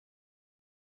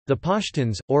The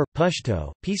Pashtuns, or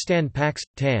Pashto, Pistan Pax,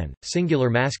 Tan, singular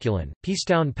masculine,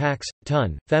 Pistoun Pax,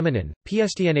 Tun, feminine,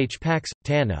 Pstnh Pax,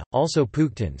 Tana, also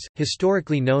Puktans,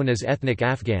 historically known as ethnic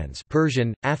Afghans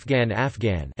Persian, Afghan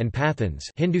and Pathans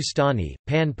Hindustani,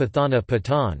 Pan-Pathana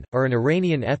Pathan, are an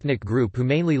Iranian ethnic group who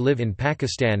mainly live in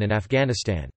Pakistan and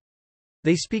Afghanistan.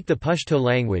 They speak the Pashto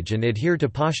language and adhere to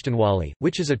Pashtunwali,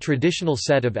 which is a traditional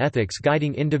set of ethics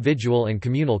guiding individual and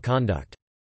communal conduct.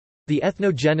 The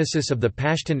ethnogenesis of the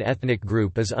Pashtun ethnic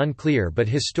group is unclear, but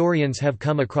historians have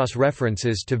come across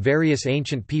references to various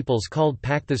ancient peoples called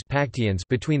Paktians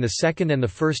between the 2nd and the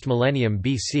 1st millennium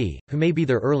BC, who may be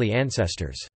their early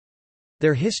ancestors.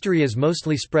 Their history is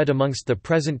mostly spread amongst the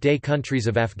present-day countries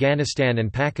of Afghanistan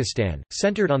and Pakistan,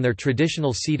 centered on their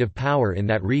traditional seat of power in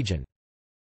that region.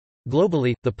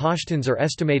 Globally, the Pashtuns are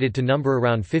estimated to number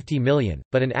around 50 million,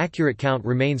 but an accurate count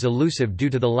remains elusive due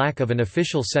to the lack of an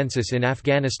official census in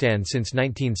Afghanistan since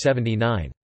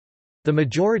 1979. The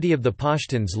majority of the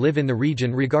Pashtuns live in the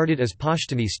region regarded as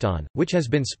Pashtunistan, which has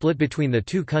been split between the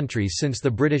two countries since the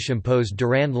British-imposed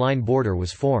Durand Line border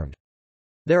was formed.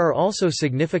 There are also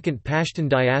significant Pashtun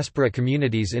diaspora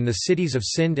communities in the cities of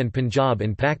Sindh and Punjab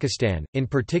in Pakistan, in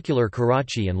particular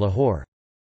Karachi and Lahore.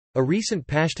 A recent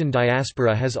Pashtun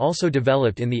diaspora has also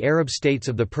developed in the Arab states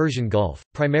of the Persian Gulf,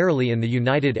 primarily in the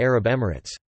United Arab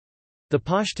Emirates. The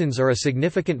Pashtuns are a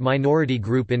significant minority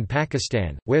group in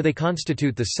Pakistan, where they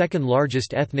constitute the second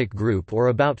largest ethnic group or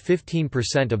about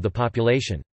 15% of the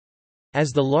population.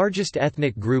 As the largest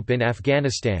ethnic group in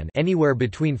Afghanistan, anywhere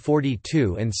between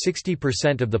 42 and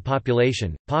 60% of the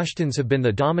population, Pashtuns have been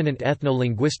the dominant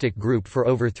ethno-linguistic group for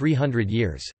over 300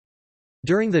 years.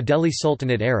 During the Delhi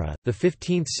Sultanate era, the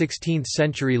 15th–16th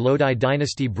century Lodi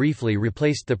dynasty briefly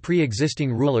replaced the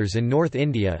pre-existing rulers in North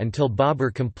India until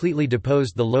Babur completely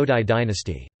deposed the Lodi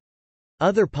dynasty.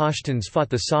 Other Pashtuns fought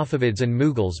the Safavids and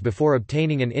Mughals before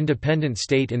obtaining an independent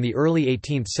state in the early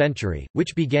 18th century,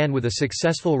 which began with a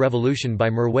successful revolution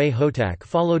by Mirwais Hotak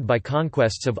followed by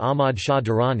conquests of Ahmad Shah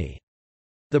Durrani.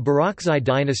 The Barakzai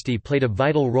dynasty played a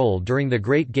vital role during the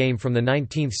Great Game from the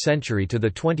 19th century to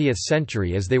the 20th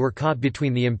century as they were caught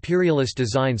between the imperialist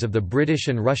designs of the British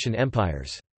and Russian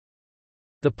empires.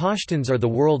 The Pashtuns are the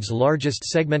world's largest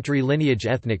segmentary lineage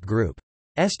ethnic group.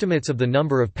 Estimates of the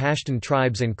number of Pashtun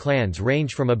tribes and clans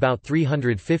range from about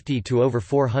 350 to over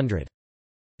 400.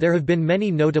 There have been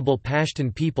many notable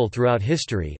Pashtun people throughout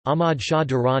history. Ahmad Shah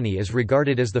Durrani is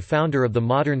regarded as the founder of the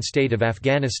modern state of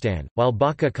Afghanistan, while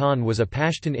Baka Khan was a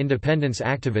Pashtun independence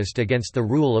activist against the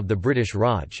rule of the British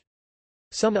Raj.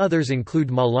 Some others include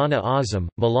Maulana Azam,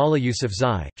 Malala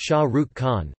Yousafzai, Shah Rukh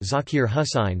Khan, Zakir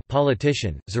Hussain,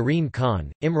 politician, Zareen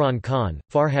Khan, Imran Khan,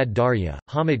 Farhad Darya,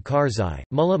 Hamid Karzai,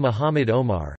 Mullah Muhammad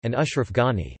Omar, and Ashraf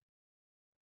Ghani.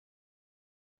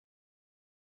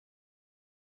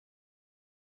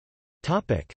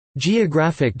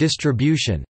 Geographic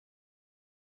distribution.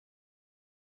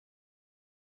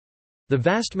 The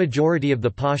vast majority of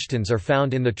the Pashtuns are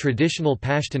found in the traditional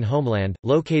Pashtun homeland,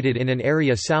 located in an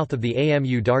area south of the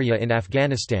Amu Darya in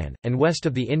Afghanistan, and west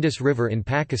of the Indus River in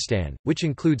Pakistan, which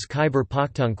includes Khyber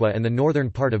Pakhtunkhwa and the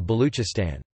northern part of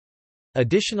Baluchistan.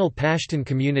 Additional Pashtun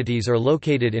communities are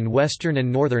located in western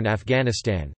and northern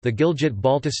Afghanistan, the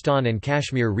Gilgit-Baltistan and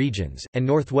Kashmir regions, and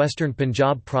northwestern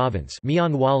Punjab province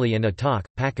Mianwali and Attock,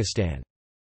 Pakistan.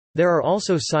 There are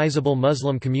also sizable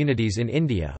Muslim communities in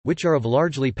India, which are of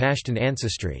largely Pashtun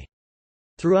ancestry.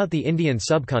 Throughout the Indian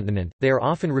subcontinent, they are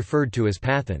often referred to as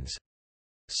Pathans.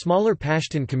 Smaller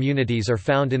Pashtun communities are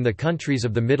found in the countries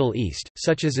of the Middle East,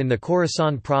 such as in the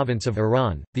Khorasan province of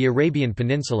Iran, the Arabian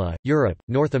Peninsula, Europe,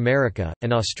 North America,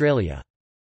 and Australia.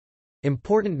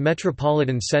 Important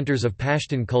metropolitan centers of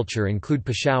Pashtun culture include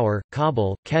Peshawar,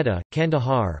 Kabul, Quetta,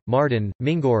 Kandahar, Mardin,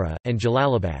 Mingora, and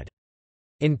Jalalabad.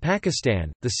 In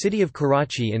Pakistan, the city of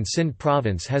Karachi in Sindh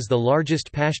province has the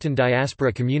largest Pashtun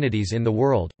diaspora communities in the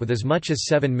world, with as much as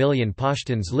 7 million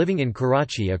Pashtuns living in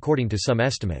Karachi according to some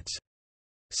estimates.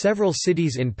 Several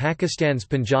cities in Pakistan's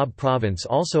Punjab province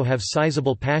also have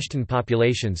sizable Pashtun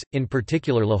populations, in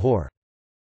particular Lahore.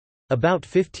 About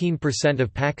 15%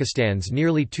 of Pakistan's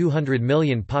nearly 200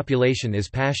 million population is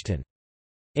Pashtun.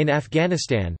 In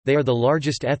Afghanistan, they are the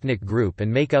largest ethnic group and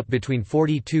make up between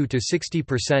 42 to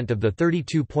 60% of the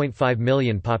 32.5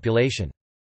 million population.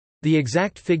 The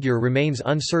exact figure remains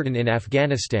uncertain in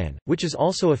Afghanistan, which is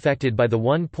also affected by the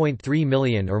 1.3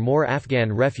 million or more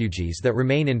Afghan refugees that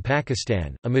remain in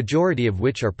Pakistan, a majority of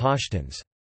which are Pashtuns.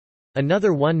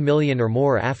 Another 1 million or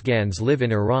more Afghans live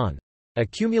in Iran. A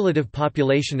cumulative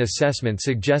population assessment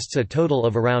suggests a total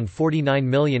of around 49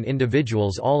 million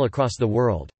individuals all across the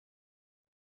world.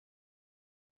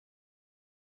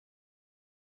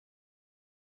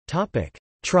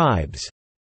 Tribes.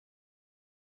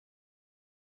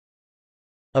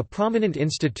 A prominent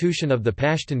institution of the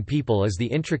Pashtun people is the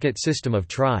intricate system of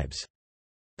tribes.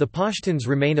 The Pashtuns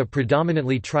remain a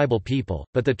predominantly tribal people,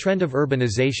 but the trend of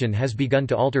urbanization has begun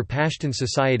to alter Pashtun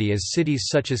society as cities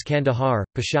such as Kandahar,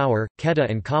 Peshawar, Quetta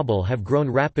and Kabul have grown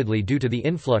rapidly due to the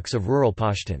influx of rural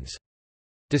Pashtuns.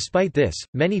 Despite this,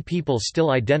 many people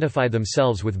still identify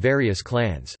themselves with various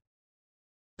clans.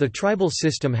 The tribal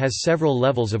system has several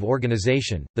levels of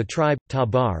organization. The tribe,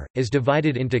 tabar, is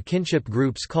divided into kinship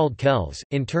groups called khels,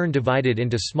 in turn divided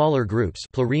into smaller groups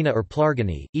plarina or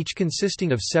plargani, each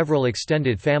consisting of several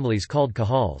extended families called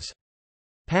kahals.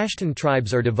 Pashtun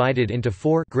tribes are divided into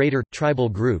four greater tribal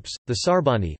groups: the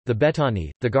Sarbani, the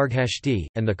Betani, the Garghashti,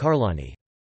 and the Karlani.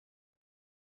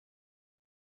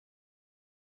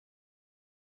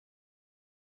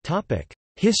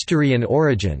 History and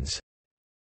origins.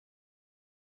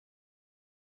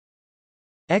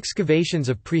 Excavations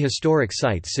of prehistoric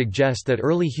sites suggest that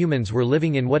early humans were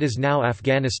living in what is now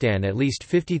Afghanistan at least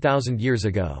 50,000 years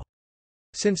ago.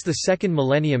 Since the 2nd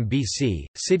millennium BC,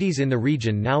 cities in the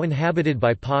region now inhabited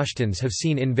by Pashtuns have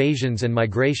seen invasions and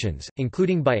migrations,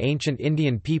 including by ancient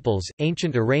Indian peoples,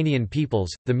 ancient Iranian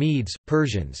peoples, the Medes,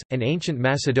 Persians, and ancient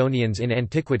Macedonians in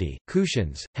antiquity,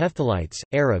 Kushans, Hephthalites,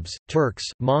 Arabs, Turks,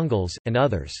 Mongols, and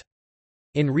others.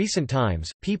 In recent times,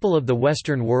 people of the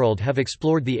Western world have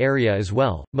explored the area as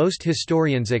well. Most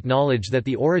historians acknowledge that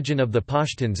the origin of the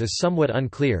Pashtuns is somewhat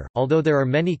unclear, although there are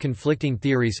many conflicting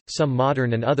theories, some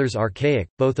modern and others archaic,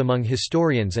 both among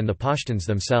historians and the Pashtuns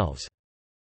themselves.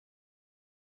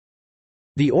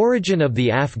 The origin of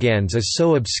the Afghans is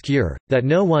so obscure, that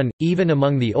no one, even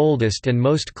among the oldest and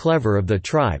most clever of the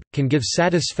tribe, can give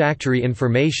satisfactory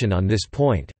information on this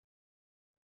point.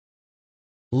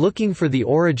 Looking for the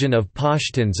origin of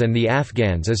Pashtuns and the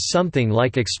Afghans is something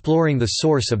like exploring the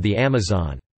source of the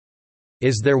Amazon.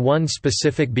 Is there one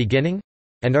specific beginning?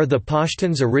 And are the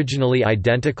Pashtuns originally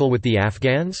identical with the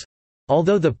Afghans?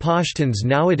 Although the Pashtuns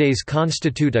nowadays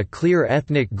constitute a clear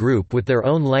ethnic group with their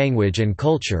own language and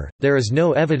culture, there is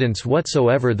no evidence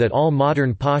whatsoever that all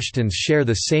modern Pashtuns share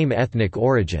the same ethnic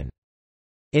origin.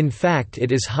 In fact,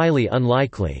 it is highly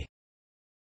unlikely.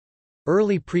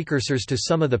 Early precursors to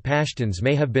some of the Pashtuns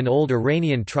may have been old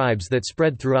Iranian tribes that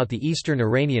spread throughout the eastern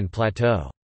Iranian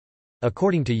plateau.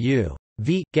 According to U.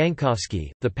 V.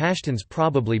 Gankovsky, the Pashtuns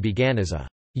probably began as a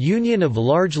union of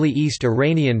largely East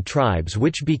Iranian tribes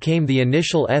which became the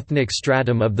initial ethnic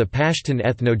stratum of the Pashtun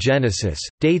ethnogenesis,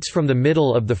 dates from the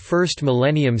middle of the 1st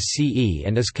millennium CE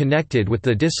and is connected with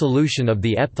the dissolution of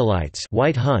the Hephthalites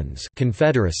White Huns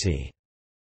confederacy.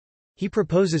 He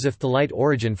proposes Hephthalite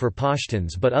origin for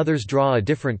Pashtuns, but others draw a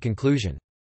different conclusion.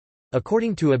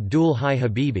 According to Abdul Hai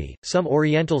Habibi, some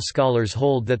Oriental scholars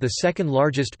hold that the second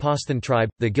largest Pashtun tribe,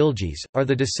 the Gilgis, are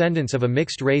the descendants of a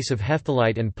mixed race of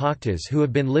Hephthalite and Pakhtas who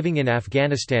have been living in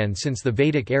Afghanistan since the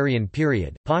Vedic Aryan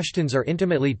period. Pashtuns are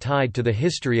intimately tied to the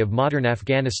history of modern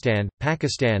Afghanistan,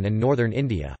 Pakistan, and northern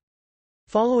India.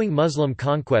 Following Muslim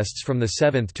conquests from the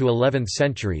 7th to 11th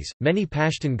centuries, many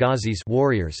Pashtun Ghazis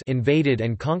warriors invaded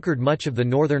and conquered much of the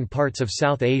northern parts of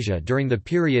South Asia during the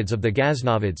periods of the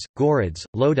Ghaznavids, Ghurids,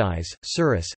 Lodis,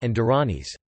 Suris, and Duranis.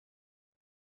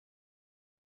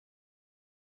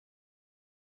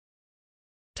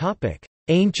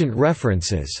 Ancient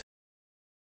references.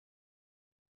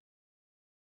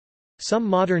 Some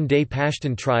modern-day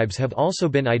Pashtun tribes have also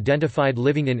been identified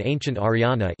living in ancient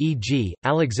Aryana, e.g.,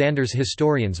 Alexander's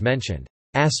historians mentioned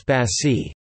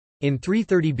Aspasi in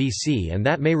 330 BC, and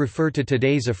that may refer to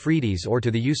today's Afridis or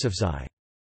to the Yusufzai.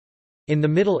 In the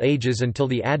Middle Ages until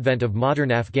the advent of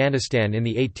modern Afghanistan in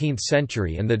the 18th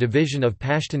century and the division of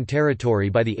Pashtun territory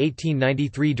by the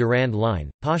 1893 Durand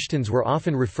Line, Pashtuns were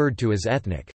often referred to as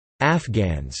ethnic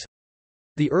Afghans.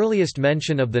 The earliest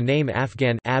mention of the name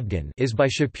Afghan is by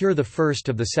Shapur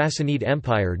I of the Sassanid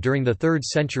Empire during the 3rd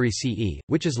century CE,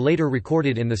 which is later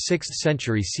recorded in the 6th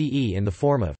century CE in the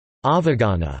form of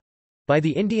Avagana by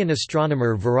the Indian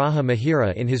astronomer Varaha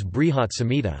Mihira in his Brihat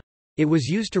Samhita. It was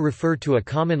used to refer to a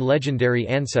common legendary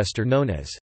ancestor known as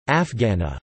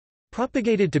Afghana,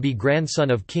 propagated to be grandson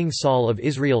of King Saul of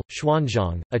Israel.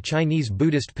 Xuanzang, a Chinese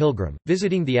Buddhist pilgrim,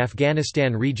 visiting the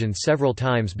Afghanistan region several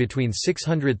times between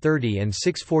 630 and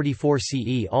 644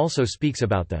 CE also speaks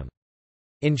about them.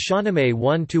 In Shahnameh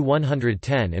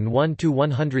 1–110 and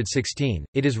 1–116,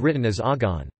 it is written as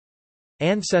Agan.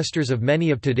 Ancestors of many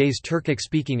of today's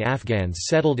Turkic-speaking Afghans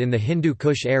settled in the Hindu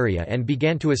Kush area and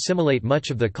began to assimilate much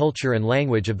of the culture and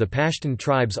language of the Pashtun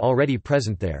tribes already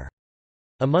present there.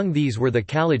 Among these were the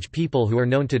Khalaj people who are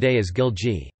known today as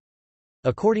Gilji.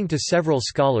 According to several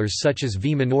scholars such as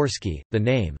V. Minorsky, the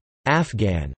name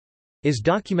Afghan is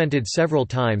documented several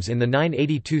times in the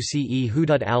 982 CE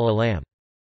Hudud al-Alam.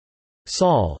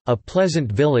 Sal, a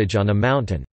pleasant village on a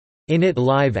mountain. In it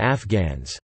live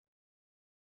Afghans.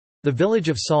 The village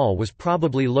of Sal was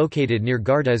probably located near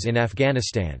Gardez in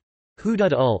Afghanistan.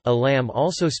 Hudud al-Alam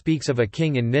also speaks of a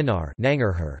king in Ninar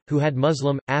Nangarhar, who had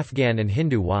Muslim, Afghan and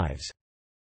Hindu wives.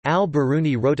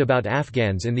 Al-Biruni wrote about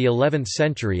Afghans in the 11th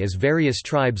century as various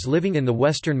tribes living in the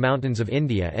western mountains of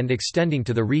India and extending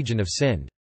to the region of Sindh.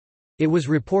 It was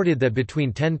reported that between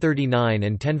 1039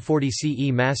 and 1040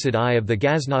 CE Masud I of the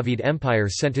Ghaznavid Empire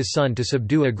sent his son to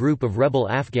subdue a group of rebel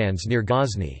Afghans near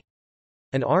Ghazni.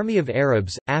 An army of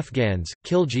Arabs, Afghans,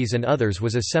 Khiljis and others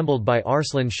was assembled by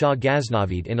Arslan Shah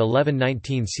Ghaznavid in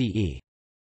 1119 CE.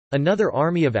 Another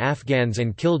army of Afghans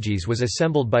and Khiljis was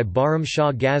assembled by Bahram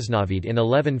Shah Ghaznavid in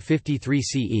 1153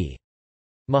 CE.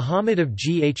 Muhammad of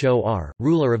Ghor,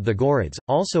 ruler of the Ghurids,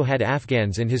 also had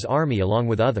Afghans in his army along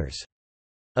with others.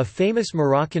 A famous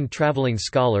Moroccan traveling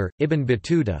scholar, Ibn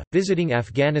Battuta, visiting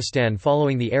Afghanistan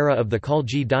following the era of the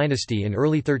Khalji dynasty in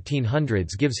early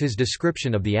 1300s gives his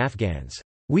description of the Afghans.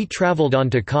 We travelled on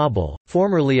to Kabul,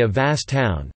 formerly a vast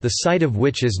town, the site of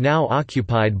which is now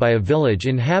occupied by a village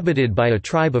inhabited by a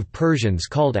tribe of Persians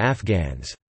called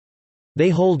Afghans.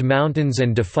 They hold mountains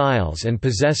and defiles and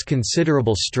possess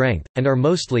considerable strength, and are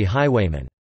mostly highwaymen.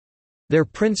 Their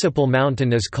principal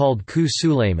mountain is called Ku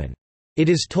Sulayman. It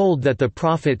is told that the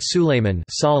prophet Sulayman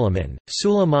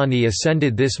Suleimani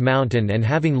ascended this mountain and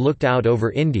having looked out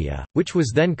over India, which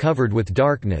was then covered with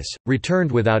darkness,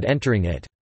 returned without entering it.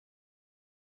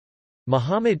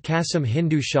 Muhammad Qasim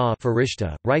Hindu Shah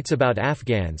Farishta, writes about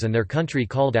Afghans and their country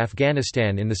called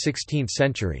Afghanistan in the 16th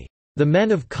century. The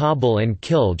men of Kabul and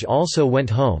Khilj also went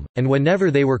home, and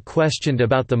whenever they were questioned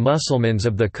about the Mussulmans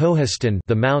of the Kohistan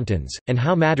the mountains, and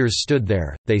how matters stood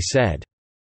there, they said,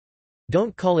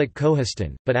 "Don't call it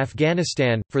Kohistan, but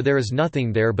Afghanistan, for there is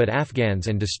nothing there but Afghans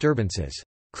and disturbances."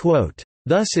 Quote,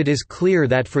 "Thus it is clear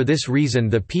that for this reason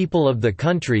the people of the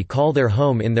country call their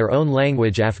home in their own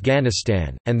language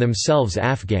Afghanistan, and themselves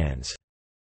Afghans.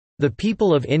 The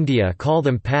people of India call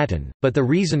them Pathan, but the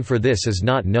reason for this is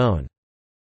not known.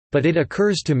 But it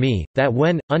occurs to me, that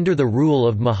when, under the rule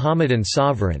of Mohammedan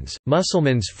sovereigns,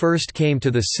 Mussulmans first came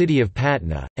to the city of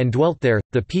Patna, and dwelt there,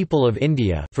 the people of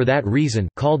India for that reason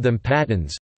called them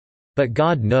Pathans. But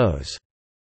God knows."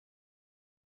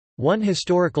 One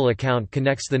historical account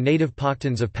connects the native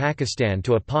Pashtuns of Pakistan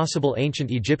to a possible ancient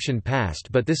Egyptian past,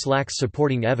 but this lacks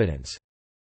supporting evidence.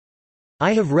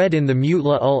 I have read in the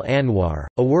Mutla-ul-Anwar,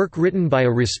 a work written by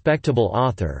a respectable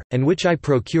author, and which I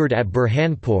procured at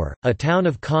Burhanpur, a town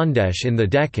of Khandesh in the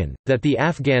Deccan, that the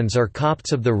Afghans are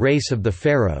Copts of the race of the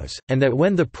Pharaohs, and that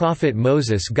when the prophet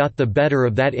Moses got the better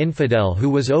of that infidel who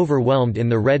was overwhelmed in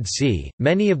the Red Sea,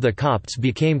 many of the Copts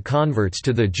became converts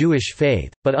to the Jewish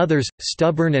faith, but others,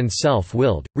 stubborn and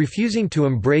self-willed, refusing to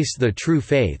embrace the true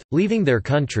faith, leaving their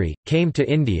country, came to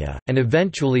India, and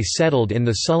eventually settled in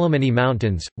the Sulamani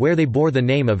Mountains, where they bore the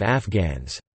name of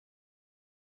Afghans.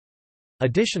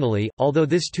 Additionally, although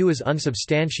this too is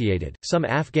unsubstantiated, some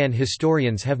Afghan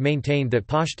historians have maintained that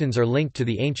Pashtuns are linked to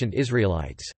the ancient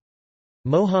Israelites.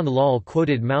 Mohan Lal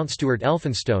quoted Mountstuart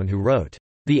Elphinstone who wrote,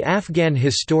 "The Afghan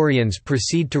historians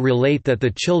proceed to relate that the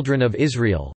children of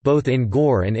Israel, both in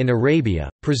Ghor and in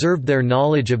Arabia, preserved their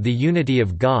knowledge of the unity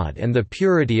of God and the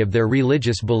purity of their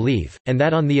religious belief, and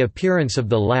that on the appearance of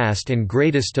the last and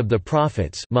greatest of the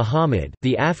prophets Muhammad,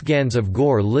 the Afghans of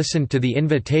Ghor listened to the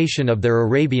invitation of their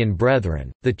Arabian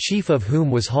brethren, the chief of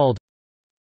whom was Hald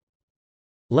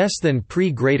less than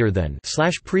pre greater than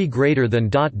pre greater than ...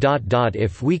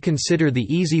 If we consider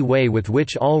the easy way with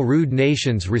which all rude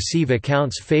nations receive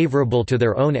accounts favorable to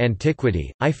their own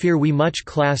antiquity, I fear we much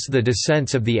class the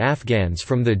descents of the Afghans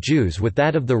from the Jews with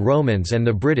that of the Romans and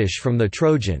the British from the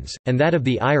Trojans, and that of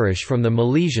the Irish from the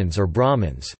Milesians or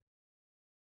Brahmins."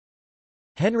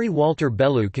 Henry Walter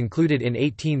Bellew concluded in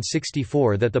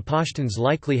 1864 that the Pashtuns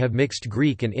likely have mixed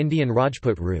Greek and Indian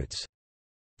Rajput roots.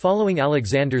 Following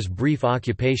Alexander's brief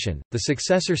occupation, the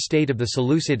successor state of the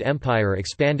Seleucid Empire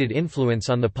expanded influence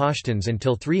on the Pashtuns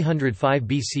until 305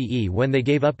 BCE when they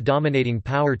gave up dominating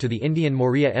power to the Indian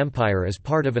Maurya Empire as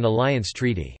part of an alliance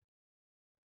treaty.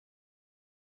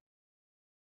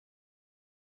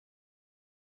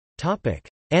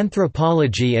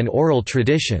 Anthropology and oral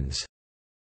traditions.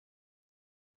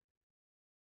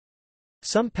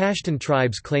 Some Pashtun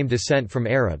tribes claim descent from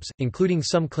Arabs, including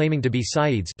some claiming to be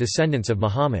Sayyids, descendants of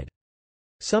Muhammad.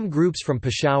 Some groups from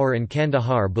Peshawar and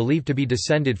Kandahar believe to be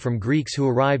descended from Greeks who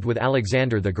arrived with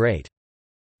Alexander the Great.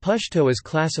 Pashto is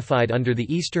classified under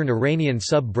the Eastern Iranian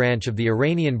sub-branch of the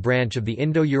Iranian branch of the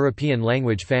Indo-European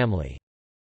language family.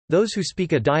 Those who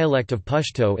speak a dialect of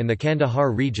Pashto in the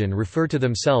Kandahar region refer to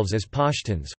themselves as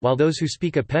Pashtuns, while those who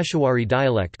speak a Peshawari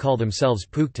dialect call themselves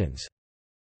Pashtuns.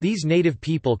 These native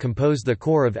people compose the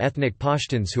core of ethnic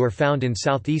Pashtuns who are found in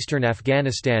southeastern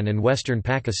Afghanistan and western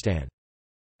Pakistan.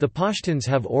 The Pashtuns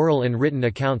have oral and written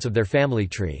accounts of their family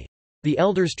tree. The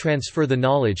elders transfer the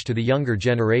knowledge to the younger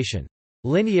generation.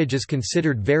 Lineage is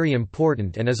considered very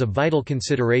important and is a vital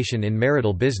consideration in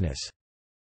marital business.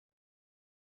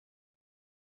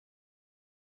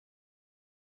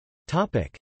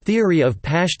 Theory of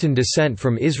Pashtun descent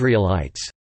from Israelites.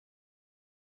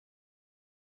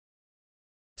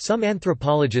 Some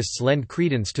anthropologists lend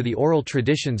credence to the oral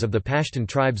traditions of the Pashtun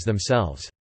tribes themselves.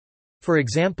 For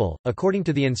example, according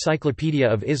to the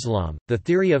Encyclopedia of Islam, the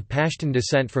theory of Pashtun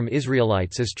descent from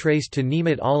Israelites is traced to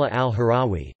Nemat Allah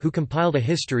al-Harawi, who compiled a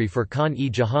history for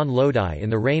Khan-e-Jahan Lodi in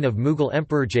the reign of Mughal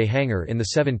Emperor Jahangir in the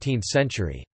 17th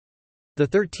century. The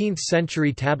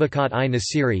 13th-century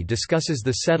Tabakat-i-Nasiri discusses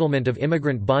the settlement of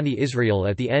immigrant Bani Israel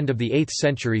at the end of the 8th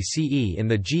century CE in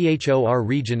the Ghor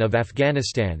region of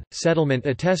Afghanistan, settlement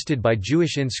attested by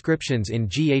Jewish inscriptions in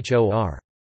Ghor.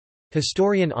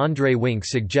 Historian André Wink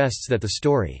suggests that the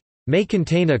story may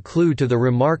contain a clue to the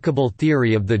remarkable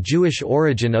theory of the Jewish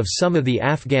origin of some of the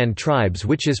Afghan tribes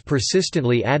which is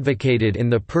persistently advocated in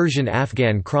the Persian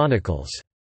Afghan chronicles.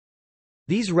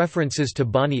 These references to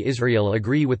Bani Israel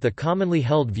agree with the commonly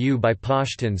held view by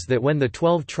Pashtuns that when the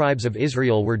 12 tribes of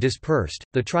Israel were dispersed,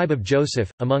 the tribe of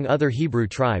Joseph, among other Hebrew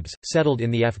tribes, settled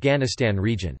in the Afghanistan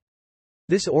region.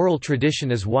 This oral tradition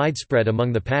is widespread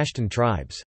among the Pashtun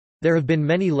tribes. There have been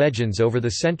many legends over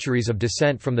the centuries of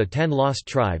descent from the 10 lost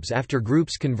tribes after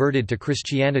groups converted to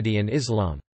Christianity and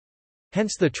Islam.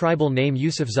 Hence the tribal name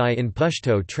Yusufzai in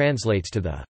Pashto translates to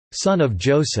the son of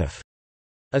Joseph.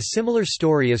 A similar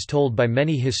story is told by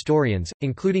many historians,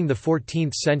 including the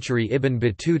 14th-century Ibn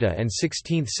Battuta and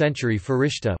 16th-century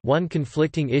Farishta. One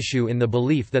conflicting issue in the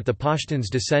belief that the Pashtuns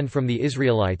descend from the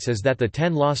Israelites is that the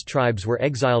 10 lost tribes were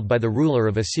exiled by the ruler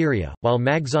of Assyria, while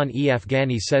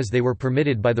Magzan-e-Afghani says they were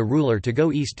permitted by the ruler to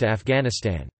go east to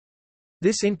Afghanistan.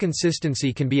 This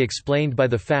inconsistency can be explained by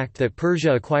the fact that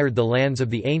Persia acquired the lands of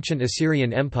the ancient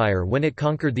Assyrian Empire when it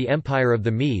conquered the Empire of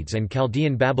the Medes and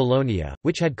Chaldean Babylonia,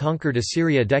 which had conquered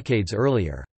Assyria decades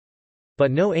earlier. But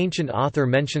no ancient author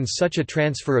mentions such a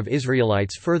transfer of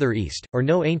Israelites further east, or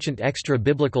no ancient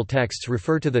extra-biblical texts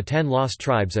refer to the 10 lost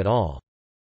tribes at all.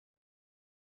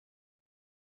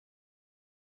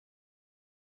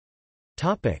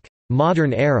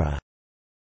 Modern era.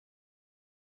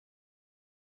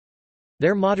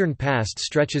 Their modern past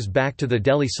stretches back to the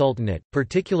Delhi Sultanate,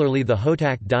 particularly the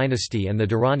Hotak dynasty and the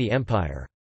Durrani Empire.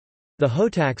 The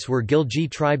Hotaks were Gilji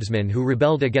tribesmen who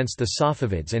rebelled against the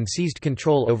Safavids and seized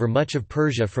control over much of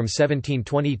Persia from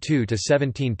 1722 to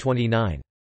 1729.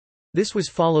 This was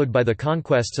followed by the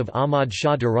conquests of Ahmad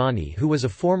Shah Durrani, who was a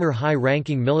former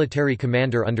high-ranking military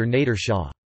commander under Nader Shah.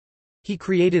 He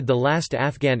created the last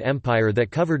Afghan empire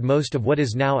that covered most of what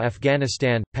is now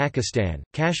Afghanistan, Pakistan,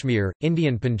 Kashmir,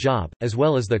 Indian Punjab, as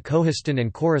well as the Kohistan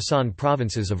and Khorasan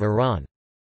provinces of Iran.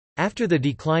 After the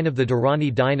decline of the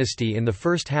Durrani dynasty in the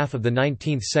first half of the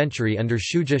 19th century under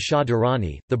Shuja Shah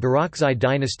Durrani, the Barakzai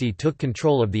dynasty took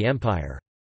control of the empire.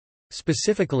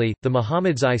 Specifically, the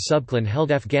Muhammadzai subclan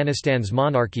held Afghanistan's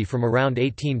monarchy from around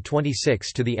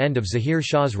 1826 to the end of Zahir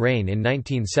Shah's reign in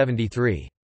 1973.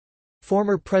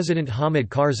 Former President Hamid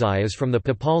Karzai is from the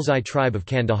Papalzai tribe of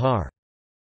Kandahar.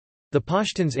 The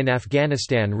Pashtuns in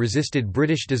Afghanistan resisted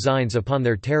British designs upon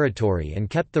their territory and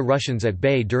kept the Russians at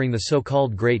bay during the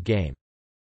so-called Great Game.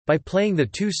 By playing the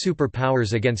two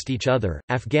superpowers against each other,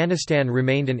 Afghanistan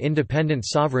remained an independent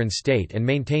sovereign state and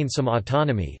maintained some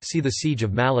autonomy. See the Siege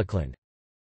of Malakand.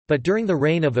 But during the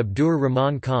reign of Abdur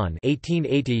Rahman Khan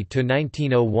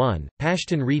 (1880–1901),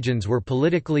 Pashtun regions were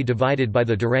politically divided by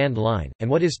the Durand Line, and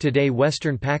what is today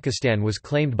western Pakistan was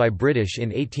claimed by British in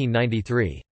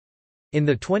 1893. In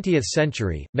the 20th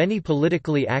century, many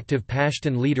politically active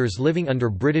Pashtun leaders living under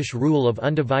British rule of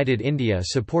undivided India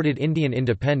supported Indian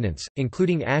independence,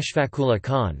 including Ashfaqullah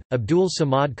Khan, Abdul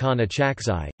Samad Khan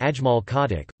Achakzai, Ajmal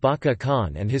Khattak, Baka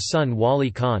Khan and his son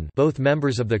Wali Khan, both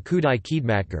members of the Khudai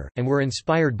Khidmatgar, and were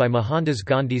inspired by Mohandas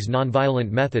Gandhi's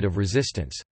nonviolent method of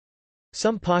resistance.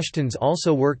 Some Pashtuns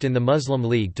also worked in the Muslim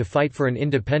League to fight for an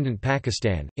independent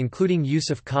Pakistan, including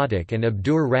Yusuf Khattak and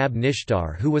Abdur Rab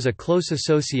Nishtar, who was a close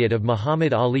associate of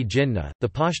Muhammad Ali Jinnah. The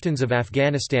Pashtuns of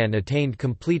Afghanistan attained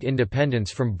complete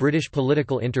independence from British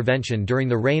political intervention during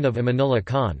the reign of Amanullah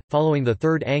Khan, following the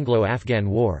Third Anglo-Afghan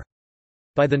War.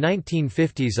 By the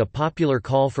 1950s, a popular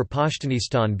call for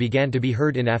Pashtunistan began to be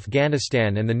heard in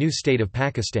Afghanistan and the new state of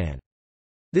Pakistan.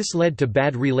 This led to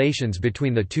bad relations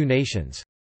between the two nations.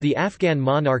 The Afghan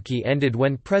monarchy ended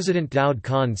when President Daud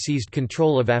Khan seized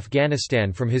control of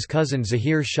Afghanistan from his cousin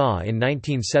Zahir Shah in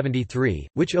 1973,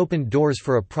 which opened doors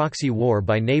for a proxy war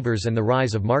by neighbors and the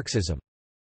rise of Marxism.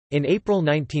 In April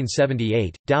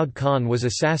 1978, Daud Khan was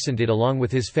assassinated along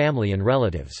with his family and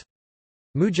relatives.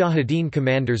 Mujahideen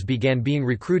commanders began being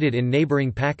recruited in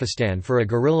neighboring Pakistan for a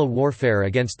guerrilla warfare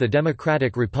against the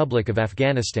Democratic Republic of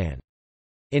Afghanistan.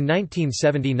 In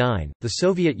 1979, the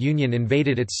Soviet Union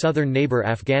invaded its southern neighbor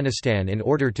Afghanistan in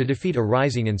order to defeat a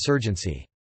rising insurgency.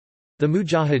 The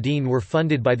Mujahideen were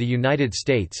funded by the United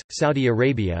States, Saudi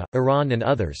Arabia, Iran and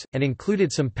others, and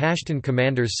included some Pashtun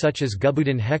commanders such as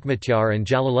Gulbuddin Hekmatyar and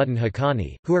Jalaluddin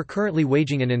Haqqani, who are currently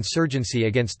waging an insurgency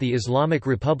against the Islamic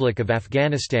Republic of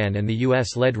Afghanistan and the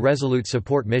US-led Resolute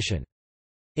Support Mission.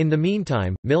 In the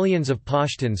meantime, millions of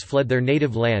Pashtuns fled their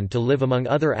native land to live among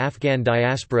other Afghan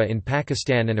diaspora in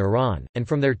Pakistan and Iran, and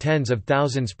from there tens of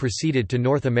thousands proceeded to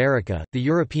North America, the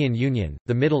European Union,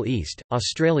 the Middle East,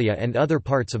 Australia and other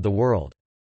parts of the world.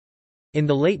 In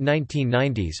the late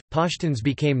 1990s, Pashtuns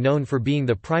became known for being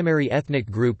the primary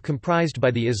ethnic group comprised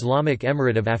by the Islamic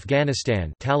Emirate of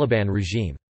Afghanistan Taliban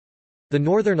regime. The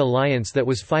Northern Alliance that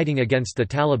was fighting against the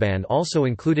Taliban also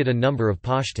included a number of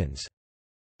Pashtuns.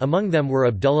 Among them were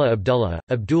Abdullah Abdullah,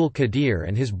 Abdul Qadir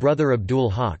and his brother Abdul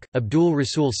Haq, Abdul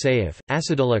Rasul Saif,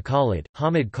 Asadullah Khalid,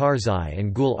 Hamid Karzai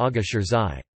and Gul Agha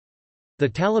Shirzai. The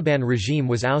Taliban regime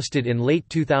was ousted in late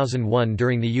 2001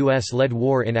 during the US-led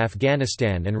war in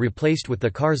Afghanistan and replaced with the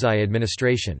Karzai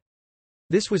administration.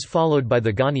 This was followed by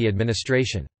the Ghani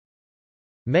administration.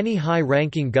 Many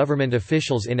high-ranking government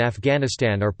officials in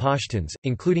Afghanistan are Pashtuns,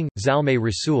 including, Zalmay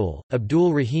Rasool,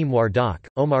 Abdul Rahim Wardak,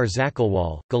 Omar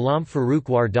Zakalwal, Ghulam Farooq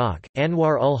Wardak,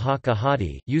 Anwar ul Haq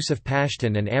Ahadi, Yusuf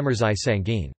Pashtun and Amirzai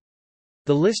Sangin.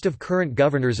 The list of current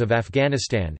governors of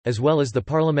Afghanistan, as well as the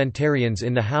parliamentarians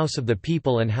in the House of the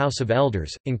People and House of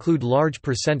Elders, include large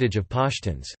percentage of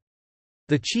Pashtuns.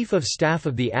 The Chief of Staff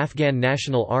of the Afghan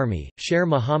National Army, Sher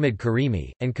Mohammad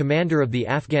Karimi, and Commander of the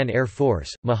Afghan Air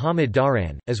Force, Mohammad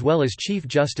Daran, as well as Chief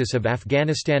Justice of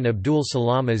Afghanistan Abdul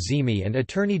Salam Azimi and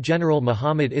Attorney General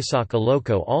Muhammad Ishaq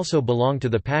Aloko also belong to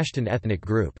the Pashtun ethnic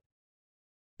group.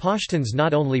 Pashtuns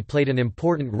not only played an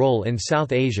important role in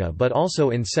South Asia but also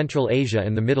in Central Asia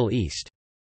and the Middle East.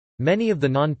 Many of the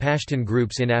non-Pashtun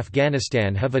groups in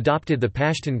Afghanistan have adopted the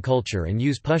Pashtun culture and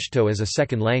use Pashto as a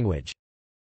second language.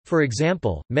 For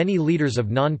example, many leaders of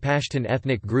non-Pashtun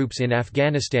ethnic groups in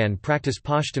Afghanistan practice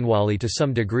Pashtunwali to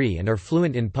some degree and are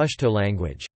fluent in Pashto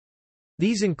language.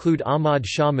 These include Ahmad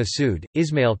Shah Massoud,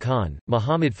 Ismail Khan,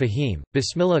 Muhammad Fahim,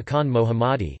 Bismillah Khan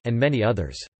Mohammadi, and many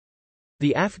others.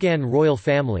 The Afghan royal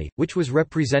family, which was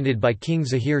represented by King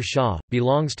Zahir Shah,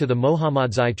 belongs to the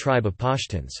Mohammadzai tribe of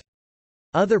Pashtuns.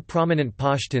 Other prominent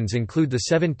Pashtuns include the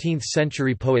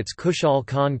 17th-century poets Kushal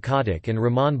Khan Khattak and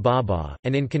Rahman Baba,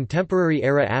 and in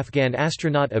contemporary-era Afghan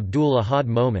astronaut Abdul Ahad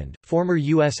Momand, former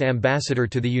U.S. ambassador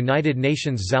to the United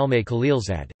Nations Zalmay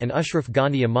Khalilzad, and Ashraf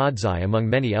Ghani Ahmadzai among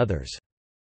many others.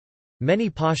 Many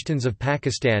Pashtuns of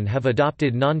Pakistan have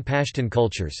adopted non-Pashtun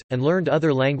cultures, and learned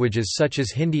other languages such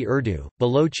as Hindi Urdu,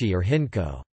 Balochi or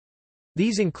Hindko.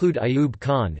 These include Ayub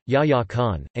Khan, Yahya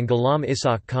Khan, and Ghulam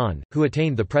Ishaq Khan, who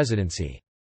attained the presidency.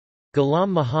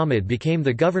 Ghulam Muhammad became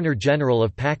the Governor-General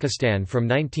of Pakistan from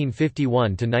 1951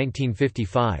 to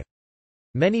 1955.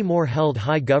 Many more held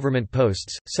high government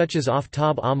posts, such as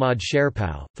Aftab Ahmad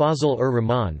Sherpao,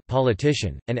 Fazl-ur-Rahman,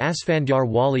 politician, and Asfandyar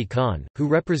Wali Khan, who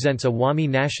represents Awami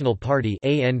National Party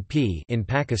 (ANP) in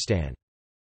Pakistan.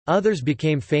 Others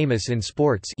became famous in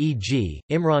sports, e.g.,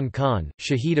 Imran Khan,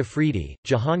 Shahid Afridi,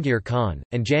 Jahangir Khan,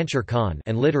 and Janshir Khan,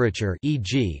 and literature,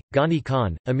 e.g., Ghani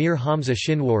Khan, Amir Hamza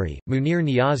Shinwari, Munir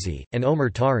Niazi, and Omar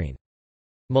Tareen.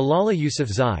 Malala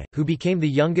Yousafzai, who became the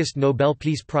youngest Nobel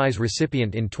Peace Prize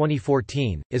recipient in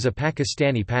 2014, is a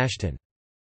Pakistani Pashtun.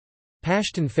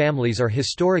 Pashtun families are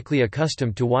historically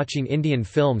accustomed to watching Indian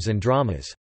films and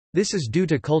dramas. This is due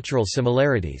to cultural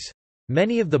similarities.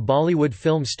 Many of the Bollywood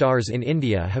film stars in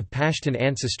India have Pashtun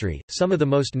ancestry. Some of the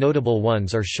most notable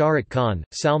ones are Shah Rukh Khan,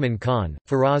 Salman Khan,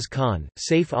 Faraz Khan,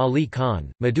 Saif Ali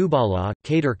Khan, Madhubala,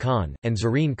 Kader Khan, and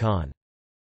Zareen Khan.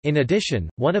 In addition,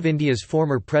 one of India's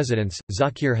former presidents,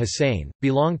 Zakir Hussain,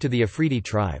 belonged to the Afridi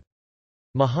tribe.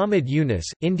 Muhammad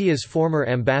Yunus, India's former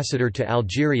ambassador to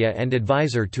Algeria and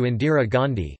advisor to Indira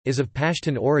Gandhi, is of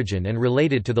Pashtun origin and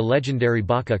related to the legendary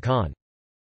Baka Khan.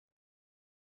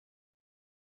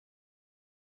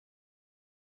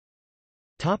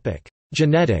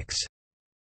 Genetics.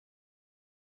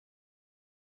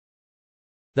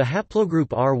 The haplogroup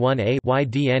R1a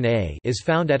Y-DNA is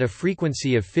found at a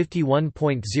frequency of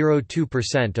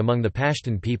 51.02% among the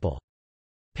Pashtun people.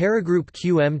 Paragroup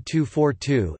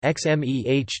QM242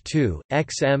 XMEH2,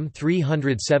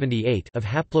 XM378 of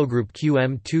haplogroup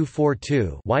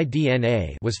QM242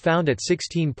 Y-DNA was found at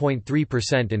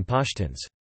 16.3% in Pashtuns.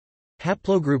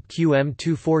 Haplogroup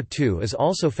QM242 is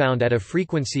also found at a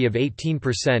frequency of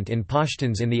 18% in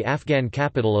Pashtuns in the Afghan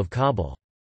capital of Kabul.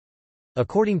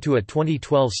 According to a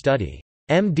 2012 study,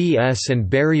 MDS and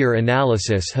barrier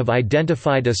analysis have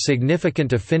identified a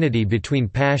significant affinity between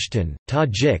Pashtun,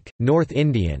 Tajik, North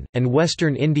Indian, and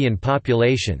Western Indian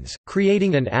populations,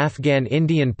 creating an Afghan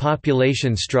Indian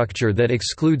population structure that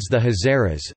excludes the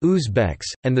Hazaras, Uzbeks,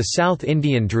 and the South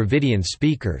Indian Dravidian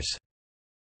speakers.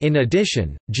 In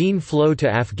addition, gene flow to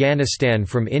Afghanistan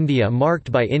from India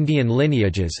marked by Indian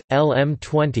lineages,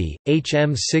 LM20,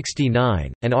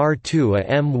 HM69, and R2A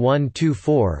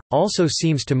M124, also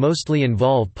seems to mostly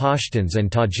involve Pashtuns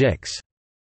and Tajiks.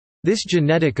 This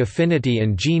genetic affinity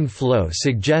and gene flow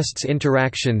suggests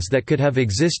interactions that could have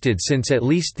existed since at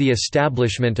least the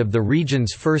establishment of the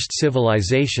region's first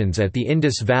civilizations at the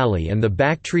Indus Valley and the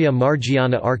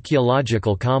Bactria-Margiana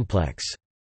archaeological complex.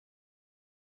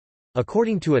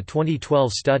 According to a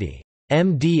 2012 study,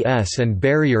 MDS and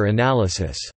barrier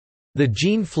analysis. The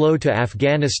gene flow to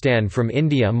Afghanistan from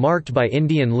India marked by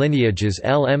Indian lineages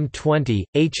LM20,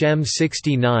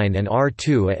 HM69 and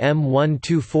R2A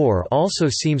M124 also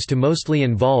seems to mostly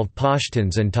involve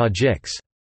Pashtuns and Tajiks.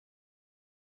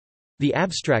 The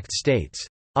abstract states,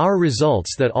 "Our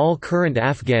results that all current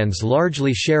Afghans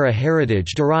largely share a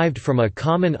heritage derived from a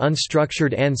common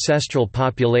unstructured ancestral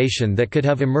population that could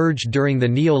have emerged during the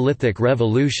Neolithic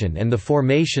Revolution and the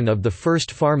formation of the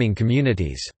first farming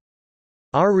communities.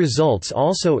 Our results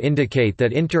also indicate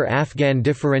that inter-Afghan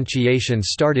differentiation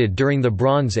started during the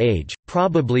Bronze Age,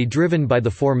 probably driven by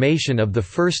the formation of the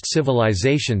first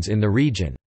civilizations in the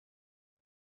region."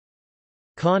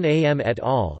 Khan A.M. et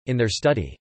al., in their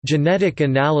study, "Genetic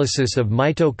Analysis of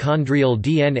Mitochondrial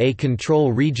DNA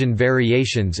Control Region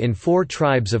Variations in 4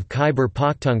 Tribes of Khyber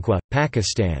Pakhtunkhwa,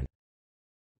 Pakistan",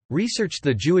 researched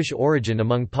the Jewish origin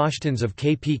among Pashtuns of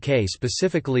KPK,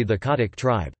 specifically the Khadik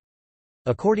tribe.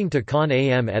 According to Khan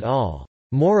A.M. et al.,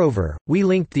 "Moreover, we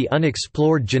linked the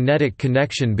unexplored genetic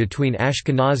connection between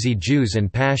Ashkenazi Jews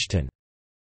and Pashtun.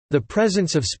 The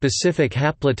presence of specific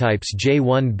haplotypes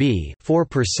J1b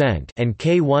 4% and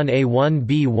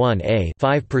K1A1b1A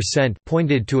 5%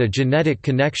 pointed to a genetic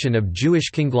connection of Jewish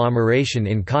conglomeration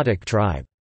in Khadik tribe."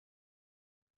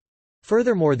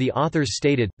 Furthermore, the authors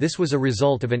stated, this was a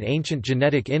result of an ancient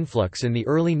genetic influx in the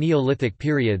early Neolithic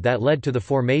period that led to the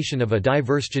formation of a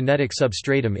diverse genetic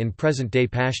substratum in present-day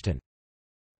Pashtun.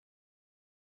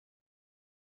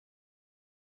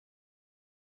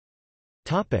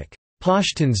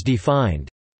 Pashtuns defined.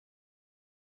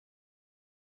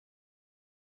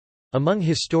 Among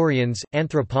historians,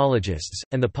 anthropologists,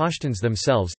 and the Pashtuns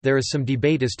themselves, there is some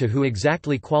debate as to who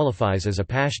exactly qualifies as a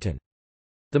Pashtun.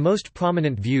 The most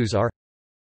prominent views are: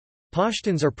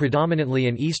 Pashtuns are predominantly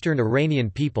an Eastern Iranian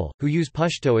people, who use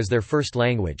Pashto as their first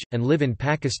language, and live in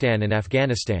Pakistan and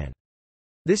Afghanistan.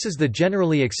 This is the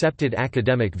generally accepted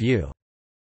academic view.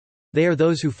 They are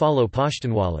those who follow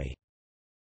Pashtunwali.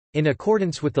 In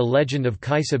accordance with the legend of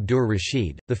Qais Abdur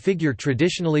Rashid, the figure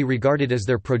traditionally regarded as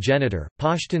their progenitor,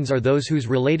 Pashtuns are those whose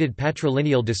related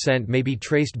patrilineal descent may be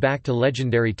traced back to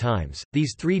legendary times.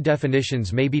 These 3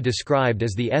 definitions may be described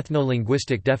as the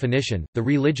ethno-linguistic definition, the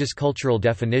religious-cultural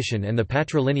definition and the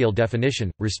patrilineal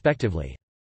definition, respectively.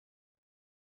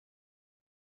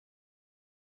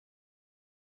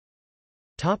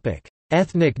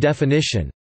 Ethnic definition.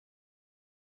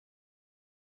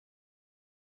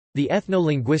 The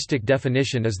ethno-linguistic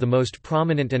definition is the most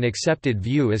prominent and accepted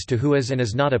view as to who is and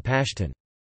is not a Pashtun.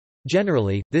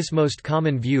 Generally, this most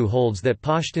common view holds that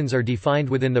Pashtuns are defined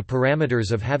within the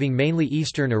parameters of having mainly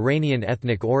Eastern Iranian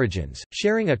ethnic origins,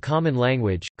 sharing a common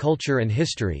language, culture and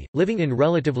history, living in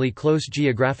relatively close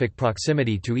geographic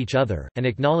proximity to each other, and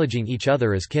acknowledging each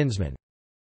other as kinsmen.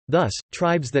 Thus,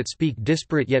 tribes that speak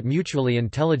disparate yet mutually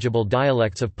intelligible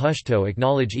dialects of Pashto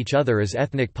acknowledge each other as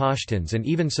ethnic Pashtuns and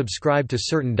even subscribe to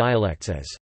certain dialects as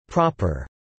proper,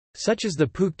 such as the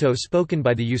Pukto spoken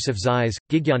by the Yusufzais,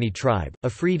 Gigyani tribe,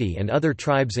 Afridi and other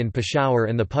tribes in Peshawar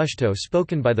and the Pashto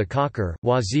spoken by the Kakar,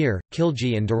 Wazir,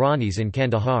 Khilji and Duranis in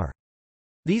Kandahar.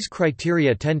 These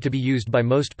criteria tend to be used by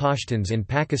most Pashtuns in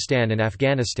Pakistan and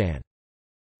Afghanistan.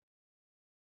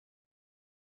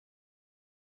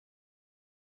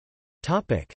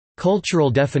 Cultural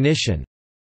definition.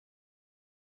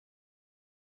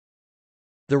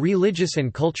 The religious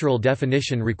and cultural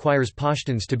definition requires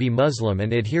Pashtuns to be Muslim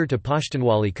and adhere to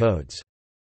Pashtunwali codes.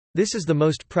 This is the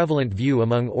most prevalent view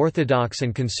among Orthodox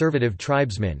and conservative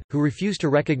tribesmen, who refuse to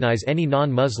recognize any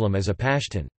non-Muslim as a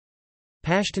Pashtun.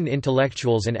 Pashtun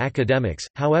intellectuals and academics,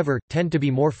 however, tend to be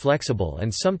more flexible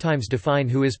and sometimes define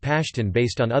who is Pashtun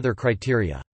based on other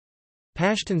criteria.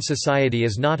 Pashtun society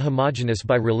is not homogeneous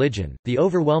by religion, the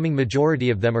overwhelming majority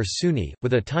of them are Sunni,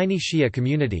 with a tiny Shia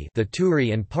community, the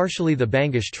Turi and partially the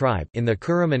Bangash tribe, in the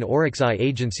Kurram and Orakzai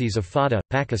agencies of FATA,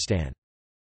 Pakistan.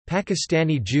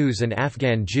 Pakistani Jews and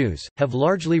Afghan Jews have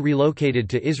largely relocated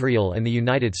to Israel and the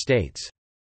United States.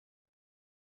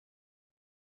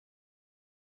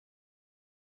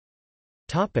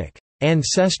 Topic: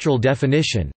 Ancestral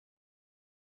definition.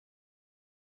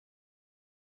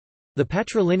 The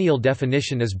patrilineal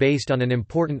definition is based on an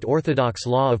important Orthodox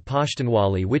law of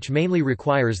Pashtunwali which mainly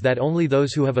requires that only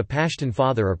those who have a Pashtun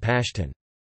father are Pashtun.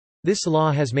 This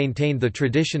law has maintained the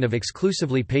tradition of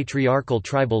exclusively patriarchal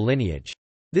tribal lineage.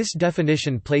 This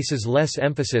definition places less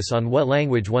emphasis on what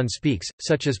language one speaks,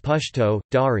 such as Pashto,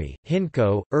 Dari,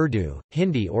 Hindko, Urdu,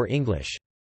 Hindi or English.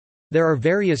 There are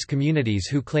various communities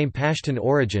who claim Pashtun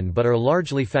origin but are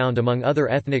largely found among other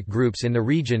ethnic groups in the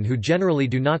region who generally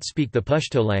do not speak the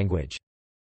Pashto language.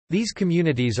 These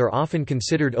communities are often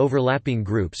considered overlapping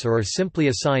groups or are simply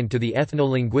assigned to the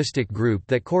ethno-linguistic group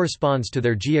that corresponds to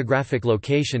their geographic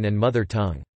location and mother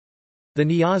tongue. The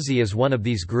Niazi is one of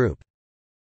these groups.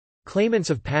 Claimants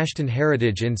of Pashtun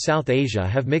heritage in South Asia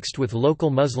have mixed with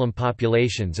local Muslim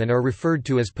populations and are referred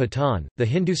to as Pathan, the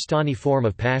Hindustani form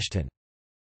of Pashtun.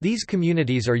 These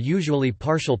communities are usually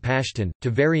partial Pashtun,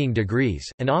 to varying degrees,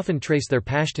 and often trace their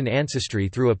Pashtun ancestry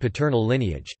through a paternal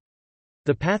lineage.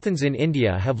 The Pathans in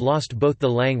India have lost both the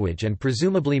language and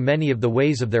presumably many of the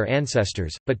ways of their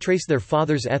ancestors, but trace their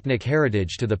fathers' ethnic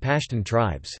heritage to the Pashtun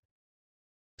tribes.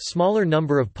 Smaller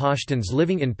number of Pashtuns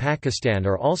living in Pakistan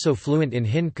are also fluent in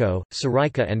Hindko,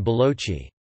 Saraika and Balochi.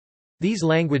 These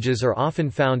languages are often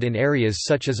found in areas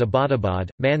such as Abbottabad,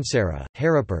 Mansehra,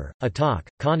 Haripur, Attock,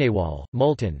 Khanewal,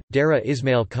 Multan, Dera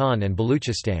Ismail Khan and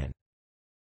Baluchistan.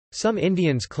 Some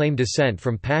Indians claim descent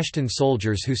from Pashtun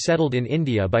soldiers who settled in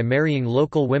India by marrying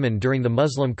local women during the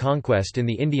Muslim conquest in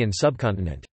the Indian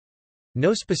subcontinent.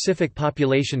 No specific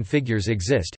population figures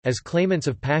exist, as claimants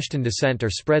of Pashtun descent are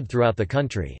spread throughout the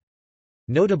country.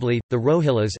 Notably, the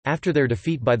Rohillas, after their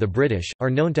defeat by the British, are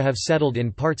known to have settled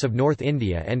in parts of North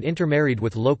India and intermarried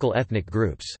with local ethnic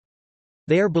groups.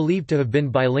 They are believed to have been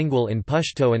bilingual in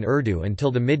Pashto and Urdu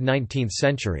until the mid-19th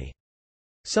century.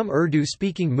 Some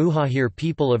Urdu-speaking Mujahir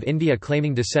people of India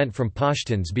claiming descent from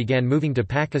Pashtuns began moving to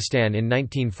Pakistan in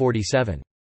 1947.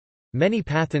 Many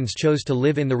Pathans chose to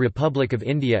live in the Republic of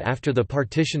India after the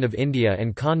partition of India,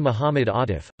 and Khan Muhammad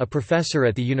Atif, a professor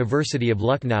at the University of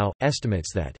Lucknow,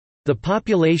 estimates that the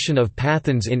population of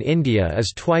Pathans in India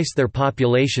is twice their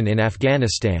population in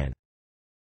Afghanistan.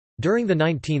 During the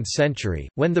 19th century,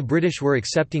 when the British were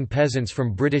accepting peasants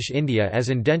from British India as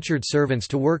indentured servants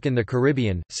to work in the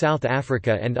Caribbean, South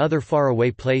Africa and other faraway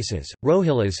places,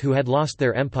 Rohillas who had lost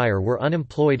their empire were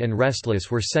unemployed and restless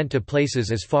were sent to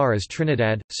places as far as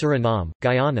Trinidad, Suriname,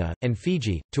 Guyana, and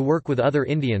Fiji, to work with other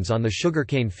Indians on the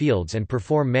sugarcane fields and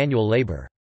perform manual labor.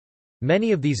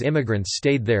 Many of these immigrants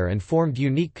stayed there and formed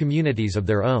unique communities of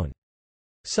their own.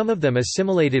 Some of them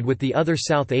assimilated with the other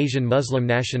South Asian Muslim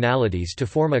nationalities to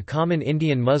form a common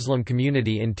Indian Muslim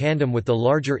community in tandem with the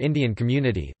larger Indian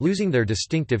community, losing their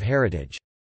distinctive heritage.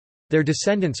 Their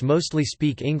descendants mostly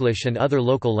speak English and other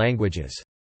local languages.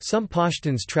 Some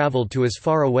Pashtuns travelled to as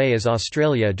far away as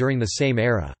Australia during the same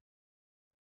era.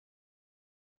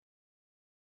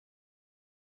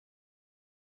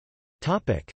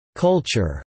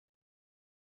 Culture.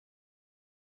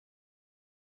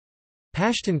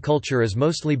 Pashtun culture is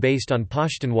mostly based on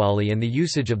Pashtunwali and the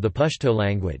usage of the Pashto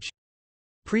language.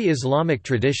 Pre-Islamic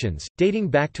traditions, dating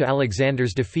back to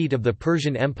Alexander's defeat of the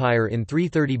Persian Empire in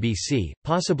 330 BC,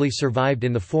 possibly survived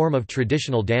in the form of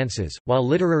traditional dances, while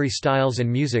literary styles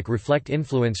and music reflect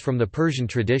influence from the Persian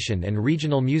tradition and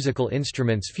regional musical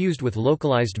instruments fused with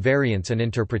localized variants and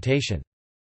interpretation.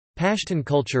 Pashtun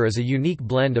culture is a unique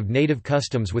blend of native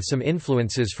customs with some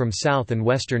influences from South and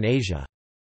Western Asia.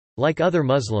 Like other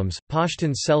Muslims,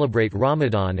 Pashtuns celebrate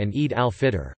Ramadan and Eid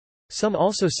al-Fitr. Some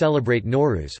also celebrate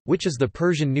Nowruz, which is the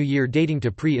Persian New Year dating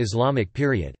to pre-Islamic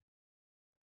period.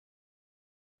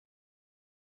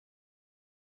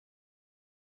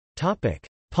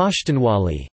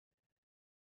 Pashtunwali.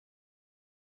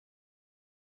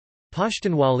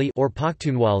 Pashtunwali or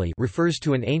Pakhtunwali refers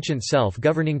to an ancient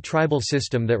self-governing tribal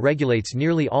system that regulates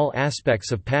nearly all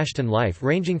aspects of Pashtun life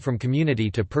ranging from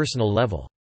community to personal level.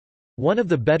 One of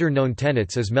the better-known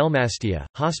tenets is Melmastia,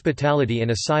 hospitality and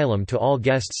asylum to all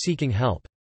guests seeking help.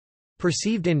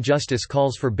 Perceived injustice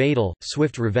calls for battle,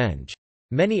 swift revenge.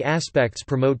 Many aspects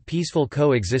promote peaceful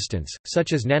coexistence,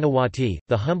 such as Nanawati,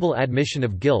 the humble admission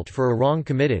of guilt for a wrong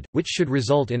committed, which should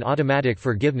result in automatic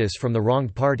forgiveness from the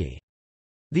wronged party.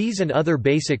 These and other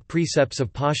basic precepts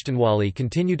of Pashtunwali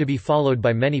continue to be followed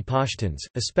by many Pashtuns,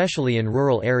 especially in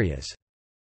rural areas.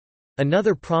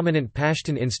 Another prominent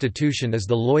Pashtun institution is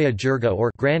the Loya Jirga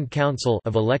or Grand Council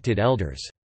of elected elders.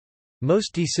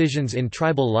 Most decisions in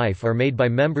tribal life are made by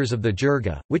members of the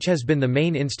Jirga, which has been the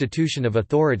main institution of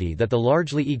authority that the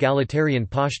largely egalitarian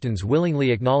Pashtuns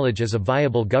willingly acknowledge as a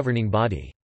viable governing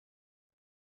body.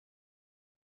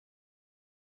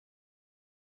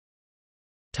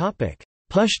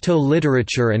 Pashto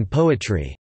literature and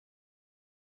poetry.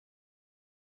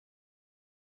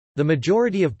 The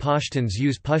majority of Pashtuns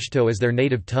use Pashto as their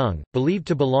native tongue, believed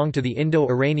to belong to the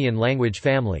Indo-Iranian language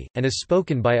family, and is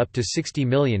spoken by up to 60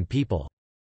 million people.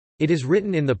 It is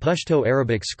written in the Pashto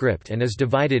Arabic script and is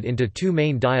divided into two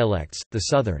main dialects, the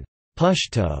southern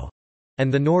Pashto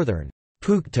and the northern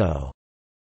Pukto.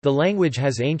 The language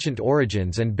has ancient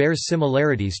origins and bears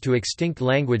similarities to extinct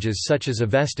languages such as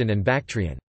Avestan and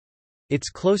Bactrian. Its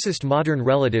closest modern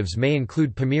relatives may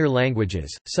include Pamir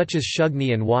languages, such as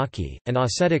Shugni and Wakhi, and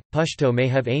Ossetic. Pashto may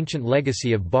have ancient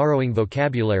legacy of borrowing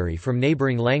vocabulary from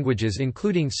neighboring languages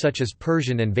including such as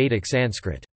Persian and Vedic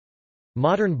Sanskrit.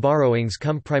 Modern borrowings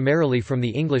come primarily from the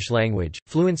English language.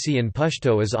 Fluency in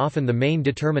Pashto is often the main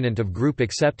determinant of group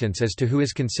acceptance as to who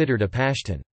is considered a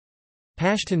Pashtun.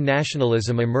 Pashtun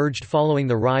nationalism emerged following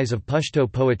the rise of Pashto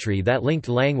poetry that linked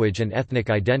language and ethnic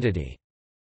identity.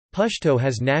 Pashto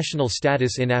has national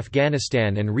status in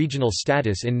Afghanistan and regional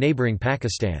status in neighboring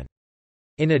Pakistan.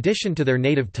 In addition to their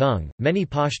native tongue, many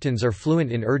Pashtuns are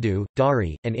fluent in Urdu,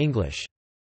 Dari, and English.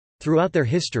 Throughout their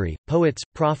history, poets,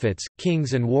 prophets,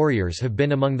 kings and warriors have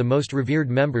been among the most revered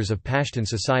members of Pashtun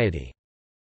society.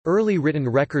 Early written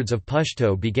records of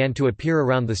Pashto began to appear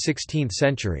around the 16th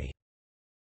century.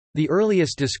 The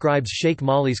earliest describes Sheikh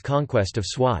Mali's conquest of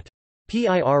Swat.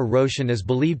 Pir Roshan is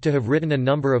believed to have written a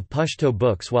number of Pashto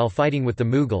books while fighting with the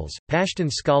Mughals.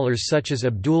 Pashtun scholars such as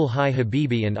Abdul Hai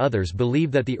Habibi and others believe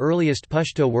that the earliest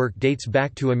Pashto work dates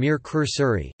back to Amir Khur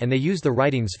Suri, and they use the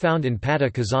writings found in Pata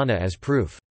Khazana as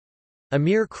proof.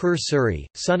 Amir Khur Suri,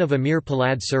 son of Amir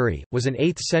Palad Suri, was an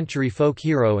 8th-century folk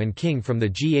hero and king from the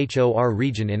Ghor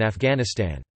region in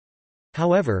Afghanistan.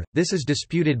 However, this is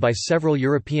disputed by several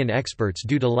European experts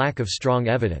due to lack of strong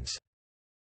evidence.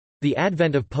 The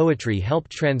advent of poetry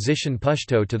helped transition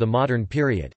Pashto to the modern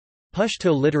period.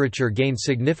 Pashto literature gained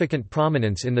significant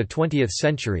prominence in the 20th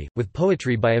century, with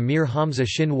poetry by Amir Hamza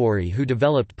Shinwari who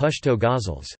developed Pashto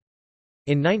ghazals.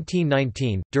 In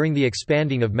 1919, during the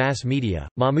expanding of mass media,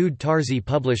 Mahmud Tarzi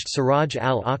published Siraj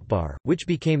al-Akhbar, which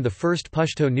became the first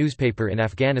Pashto newspaper in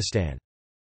Afghanistan.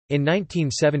 In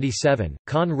 1977,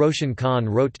 Khan Roshan Khan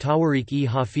wrote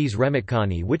Tawarik-e-Hafiz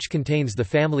Remikhani, which contains the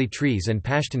family trees and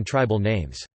Pashtun tribal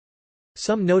names.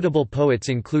 Some notable poets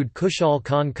include Kushal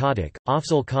Khan Khattak,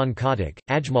 Afzal Khan Khattak,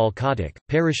 Ajmal Khattak,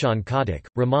 Parishan Khattak,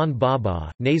 Rahman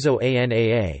Baba, Nazo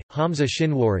Anaa, Hamza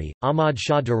Shinwari, Ahmad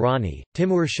Shah Durrani,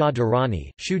 Timur Shah Durrani,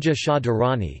 Shuja Shah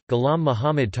Durrani, Ghulam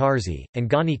Muhammad Tarzi, and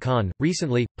Ghani Khan.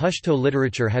 Recently, Pashto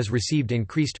literature has received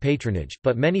increased patronage,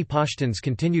 but many Pashtuns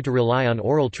continue to rely on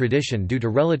oral tradition due to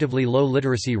relatively low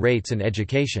literacy rates and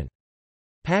education.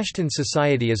 Pashtun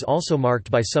society is also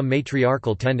marked by some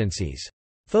matriarchal tendencies.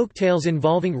 Folktales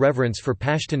involving reverence for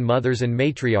Pashtun mothers and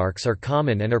matriarchs are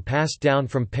common and are passed down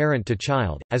from parent to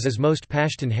child, as is most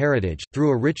Pashtun heritage,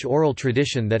 through a rich oral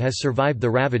tradition that has survived the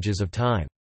ravages of time.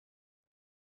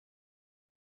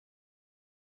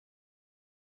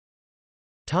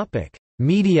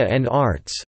 Media and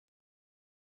arts.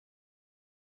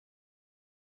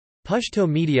 Pashto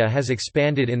media has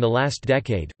expanded in the last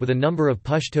decade, with a number of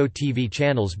Pashto TV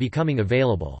channels becoming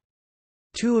available.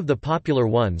 Two of the popular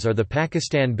ones are the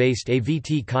Pakistan-based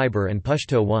AVT Khyber and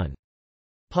Pashto One.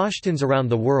 Pashtuns around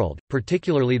the world,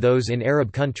 particularly those in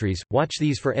Arab countries, watch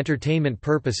these for entertainment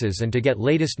purposes and to get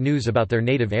latest news about their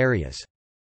native areas.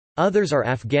 Others are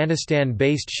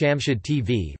Afghanistan-based Shamshad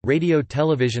TV, Radio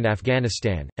Television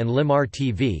Afghanistan, and Limar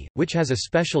TV, which has a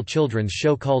special children's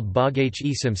show called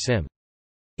Bagh-e Sim.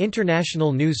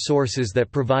 International news sources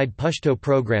that provide Pashto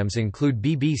programs include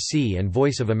BBC and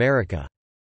Voice of America.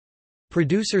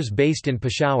 Producers based in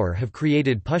Peshawar have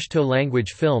created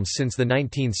Pashto-language films since the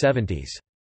 1970s.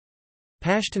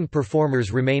 Pashtun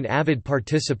performers remain avid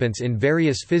participants in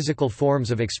various physical forms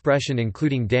of expression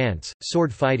including dance,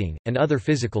 sword fighting, and other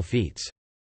physical feats.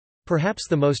 Perhaps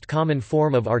the most common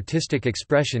form of artistic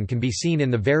expression can be seen in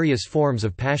the various forms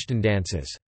of Pashtun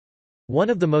dances. One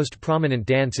of the most prominent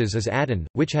dances is Adan,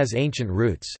 which has ancient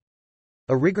roots.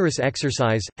 A rigorous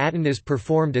exercise, Atan is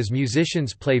performed as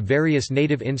musicians play various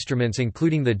native instruments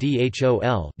including the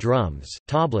dhol drums,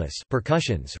 tablas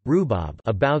percussions, rubab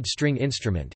a bowed string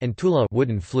instrument, and tula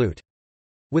wooden flute.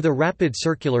 With a rapid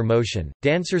circular motion,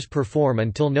 dancers perform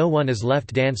until no one is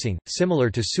left dancing, similar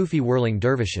to Sufi whirling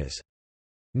dervishes.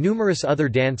 Numerous other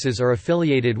dances are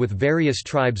affiliated with various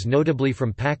tribes notably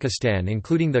from Pakistan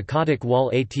including the Kathak Wal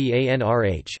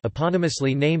Atanrh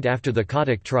eponymously named after the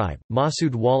Kathak tribe,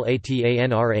 Masood Wal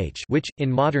Atanrh which, in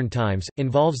modern times,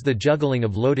 involves the juggling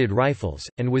of loaded rifles,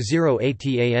 and Waziro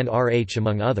Atanrh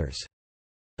among others.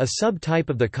 A sub-type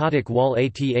of the Kathak Wal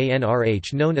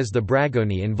Atanrh known as the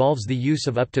Bragoni involves the use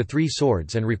of up to 3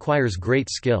 swords and requires great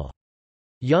skill.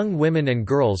 Young women and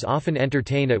girls often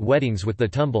entertain at weddings with the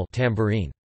tumbal tambourine.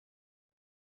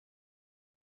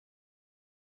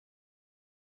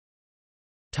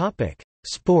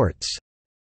 Sports.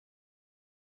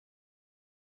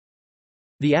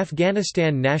 The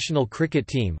Afghanistan national cricket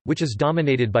team, which is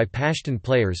dominated by Pashtun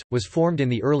players, was formed in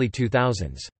the early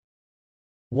 2000s.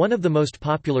 One of the most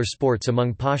popular sports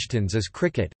among Pashtuns is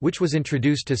cricket, which was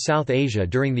introduced to South Asia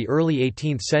during the early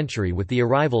 18th century with the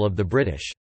arrival of the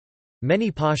British.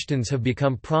 Many Pashtuns have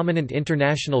become prominent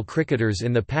international cricketers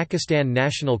in the Pakistan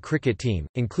national cricket team,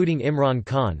 including Imran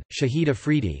Khan, Shahid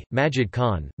Afridi, Majid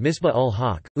Khan,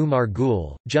 Misbah-ul-Haq, Umar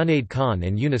Gul, Junaid Khan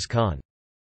and Yunus Khan.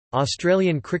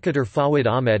 Australian cricketer Fawad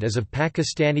Ahmed is of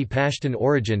Pakistani Pashtun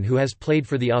origin who has played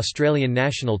for the Australian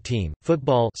national team.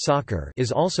 Football soccer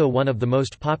is also one of the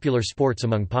most popular sports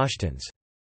among Pashtuns.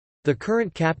 The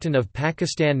current captain of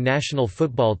Pakistan national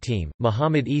football team,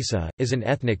 Muhammad Isa, is an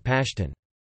ethnic Pashtun.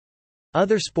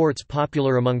 Other sports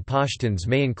popular among Pashtuns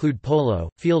may include polo,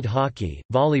 field hockey,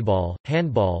 volleyball,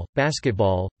 handball,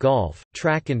 basketball, golf,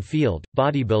 track and field,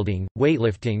 bodybuilding,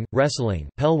 weightlifting, wrestling,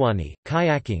 pelwani,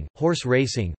 kayaking, horse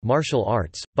racing, martial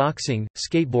arts, boxing,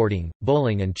 skateboarding,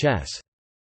 bowling and chess.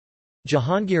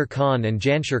 Jahangir Khan and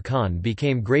Jansher Khan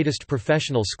became greatest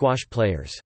professional squash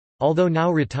players. Although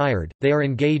now retired, they are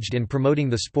engaged in promoting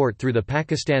the sport through the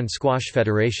Pakistan Squash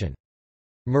Federation.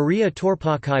 Maria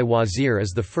Torpakai Wazir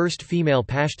is the first female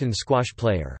Pashtun squash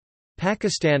player.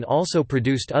 Pakistan also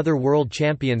produced other world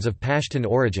champions of Pashtun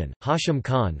origin, Hashim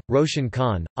Khan, Roshan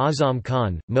Khan, Azam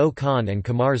Khan, Mo Khan and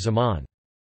Kamar Zaman.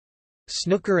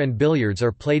 Snooker and billiards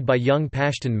are played by young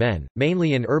Pashtun men,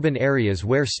 mainly in urban areas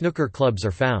where snooker clubs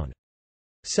are found.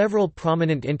 Several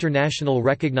prominent international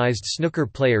recognized snooker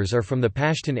players are from the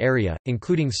Pashtun area,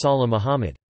 including Salah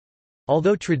Muhammad.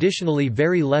 Although traditionally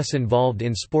very less involved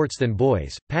in sports than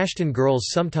boys, Pashtun girls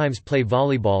sometimes play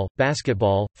volleyball,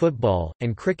 basketball, football,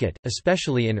 and cricket,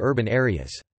 especially in urban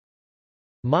areas.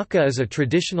 Maka is a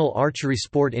traditional archery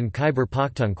sport in Khyber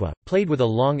Pakhtunkhwa, played with a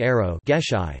long arrow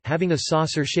having a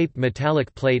saucer-shaped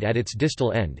metallic plate at its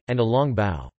distal end, and a long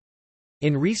bow.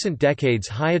 In recent decades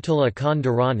Hayatullah Khan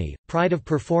Durrani, pride of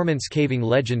performance caving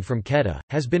legend from Quetta,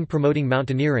 has been promoting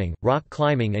mountaineering, rock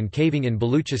climbing and caving in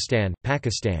Baluchistan,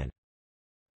 Pakistan.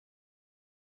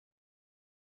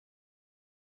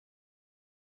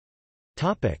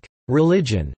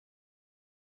 Religion.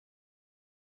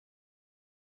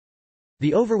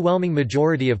 The overwhelming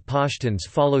majority of Pashtuns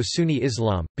follow Sunni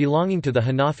Islam, belonging to the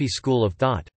Hanafi school of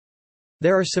thought.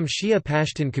 There are some Shia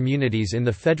Pashtun communities in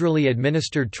the federally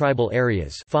administered tribal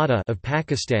areas of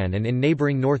Pakistan and in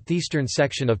neighboring northeastern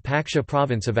section of Paksha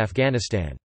province of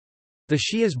Afghanistan. The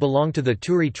Shias belong to the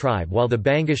Turi tribe while the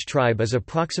Bangash tribe is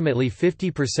approximately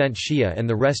 50% Shia and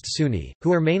the rest Sunni,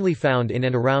 who are mainly found in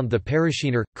and around the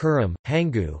Parashiner, Kurram,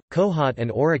 Hangu, Kohat and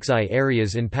Orakzai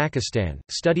areas in Pakistan.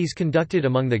 Studies conducted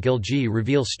among the Gilji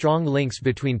reveal strong links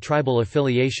between tribal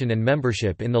affiliation and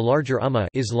membership in the larger Ummah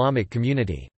Islamic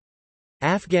community.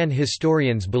 Afghan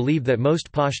historians believe that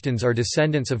most Pashtuns are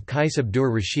descendants of Qais Abdur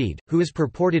Rashid, who is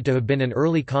purported to have been an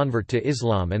early convert to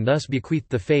Islam and thus bequeathed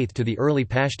the faith to the early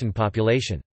Pashtun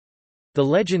population. The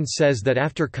legend says that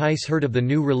after Qais heard of the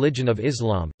new religion of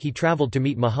Islam, he travelled to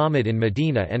meet Muhammad in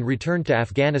Medina and returned to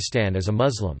Afghanistan as a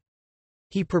Muslim.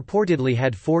 He purportedly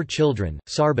had 4 children,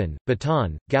 Sarban,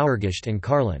 Batan, Gaurgisht and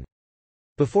Karlan.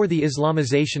 Before the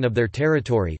Islamization of their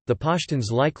territory, the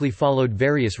Pashtuns likely followed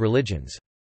various religions.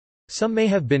 Some may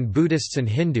have been Buddhists and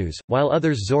Hindus, while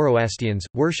others Zoroastrians,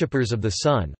 worshippers of the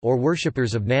sun, or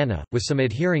worshippers of Nana, with some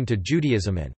adhering to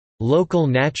Judaism and local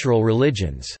natural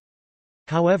religions.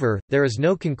 However, there is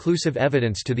no conclusive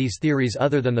evidence to these theories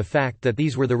other than the fact that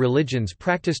these were the religions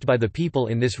practiced by the people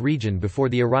in this region before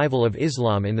the arrival of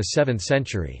Islam in the 7th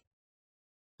century.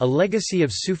 A legacy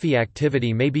of Sufi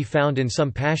activity may be found in some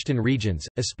Pashtun regions,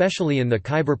 especially in the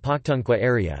Khyber Pakhtunkhwa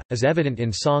area, as evident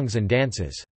in songs and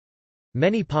dances.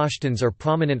 Many Pashtuns are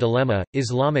prominent ulema,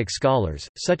 Islamic scholars,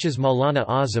 such as Maulana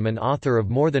Azam, an author of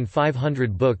more than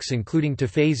 500 books including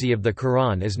Tafsir of the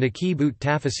Quran as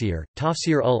Naqib-ut-Tafsir,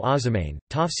 Tafsir ul-Azamain,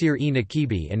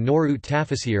 Tafsir-e-Naqibi and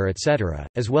Nur-ut-Tafsir etc.,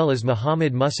 as well as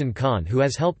Muhammad Muhsin Khan, who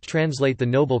has helped translate the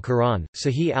Noble Quran,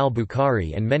 Sahih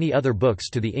al-Bukhari and many other books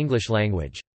to the English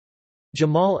language.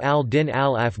 Jamal al-Din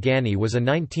al-Afghani was a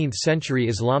 19th-century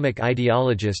Islamic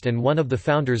ideologist and one of the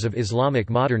founders of Islamic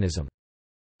modernism.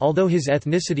 Although his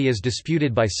ethnicity is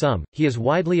disputed by some, he is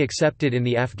widely accepted in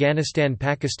the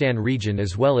Afghanistan-Pakistan region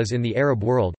as well as in the Arab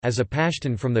world, as a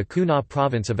Pashtun from the Kunar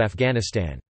province of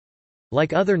Afghanistan.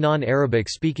 Like other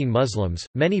non-Arabic-speaking Muslims,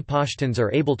 many Pashtuns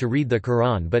are able to read the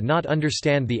Quran but not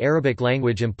understand the Arabic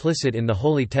language implicit in the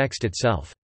holy text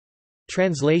itself.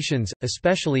 Translations,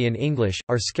 especially in English,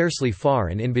 are scarcely far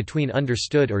and in between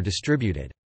understood or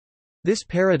distributed. This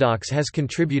paradox has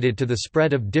contributed to the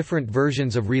spread of different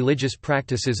versions of religious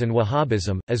practices and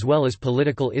Wahhabism, as well as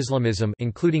political Islamism,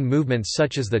 including movements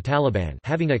such as the Taliban,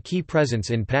 having a key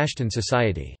presence in Pashtun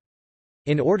society.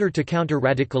 In order to counter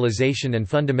radicalization and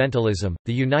fundamentalism,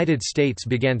 the United States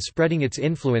began spreading its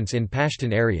influence in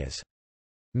Pashtun areas.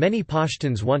 Many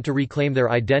Pashtuns want to reclaim their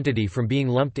identity from being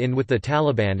lumped in with the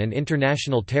Taliban and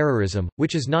international terrorism,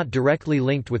 which is not directly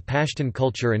linked with Pashtun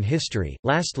culture and history.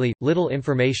 Lastly, little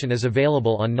information is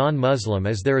available on non-Muslim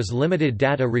as there is limited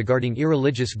data regarding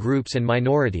irreligious groups and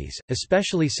minorities,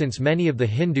 especially since many of the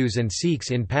Hindus and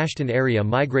Sikhs in Pashtun area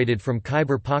migrated from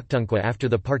Khyber Pakhtunkhwa after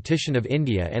the partition of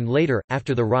India and later,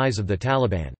 after the rise of the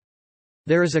Taliban.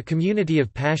 There is a community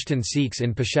of Pashtun Sikhs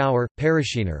in Peshawar,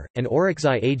 Parashiner, and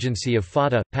Orakzai Agency of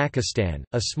Fatah, Pakistan,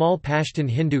 a small Pashtun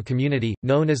Hindu community,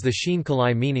 known as the Sheen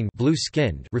Kalai meaning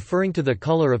blue-skinned, referring to the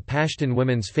color of Pashtun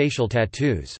women's facial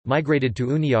tattoos, migrated to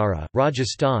Uniara,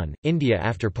 Rajasthan, India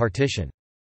after partition.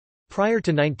 Prior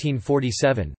to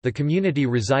 1947, the community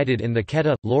resided in the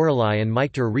Quetta, Loralai and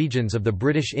Maiktur regions of the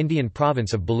British Indian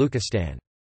province of Baluchistan.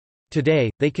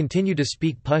 Today, they continue to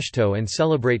speak Pashto and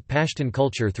celebrate Pashtun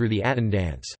culture through the Atan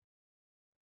dance.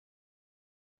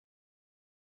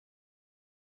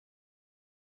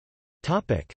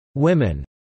 Women.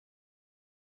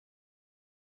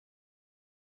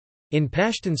 In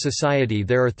Pashtun society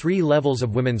there are three levels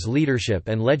of women's leadership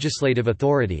and legislative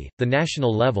authority: the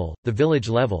national level, the village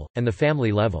level, and the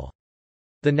family level.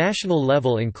 The national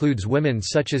level includes women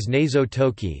such as Nazo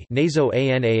Toki, Nazo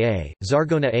Anaa,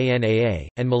 Zargona Anaa,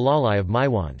 and Malalai of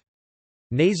Maiwand.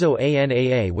 Nazo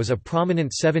Anaa was a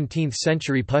prominent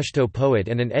 17th-century Pashto poet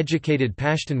and an educated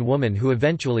Pashtun woman who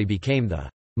eventually became the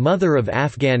mother of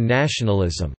Afghan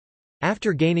nationalism,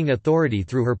 after gaining authority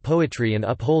through her poetry and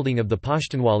upholding of the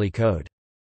Pashtunwali code.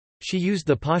 She used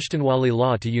the Pashtunwali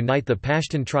law to unite the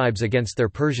Pashtun tribes against their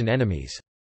Persian enemies.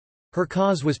 Her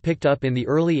cause was picked up in the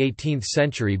early 18th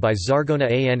century by Zargona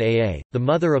Anaa, the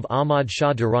mother of Ahmad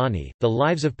Shah Durrani. The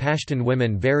lives of Pashtun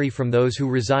women vary from those who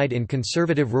reside in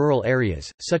conservative rural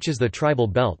areas, such as the tribal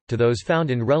belt, to those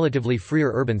found in relatively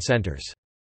freer urban centers.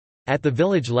 At the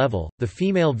village level, the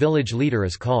female village leader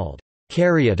is called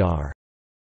Karyadar.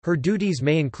 Her duties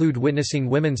may include witnessing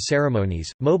women's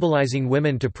ceremonies, mobilizing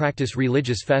women to practice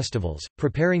religious festivals,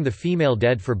 preparing the female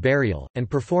dead for burial, and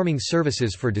performing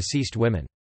services for deceased women.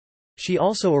 She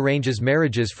also arranges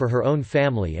marriages for her own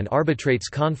family and arbitrates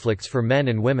conflicts for men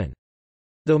and women.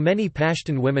 Though many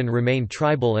Pashtun women remain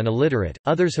tribal and illiterate,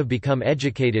 others have become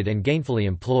educated and gainfully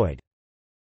employed.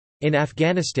 In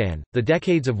Afghanistan, the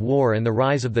decades of war and the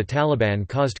rise of the Taliban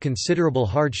caused considerable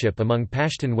hardship among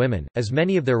Pashtun women, as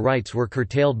many of their rights were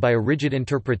curtailed by a rigid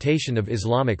interpretation of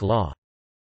Islamic law.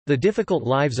 The difficult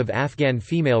lives of Afghan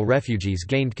female refugees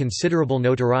gained considerable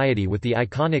notoriety with the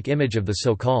iconic image of the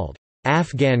so-called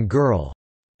Afghan girl,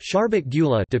 Sharbak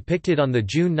Gula, depicted on the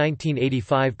June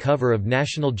 1985 cover of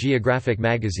National Geographic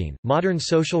magazine. Modern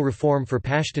social reform for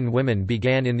Pashtun women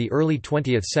began in the early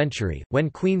 20th century, when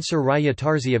Queen Suraya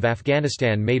Tarzi of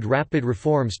Afghanistan made rapid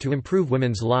reforms to improve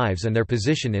women's lives and their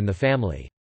position in the family.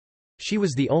 She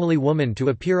was the only woman to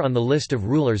appear on the list of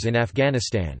rulers in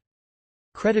Afghanistan.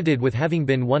 Credited with having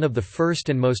been one of the first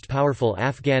and most powerful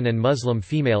Afghan and Muslim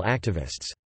female activists.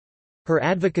 Her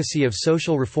advocacy of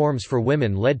social reforms for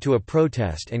women led to a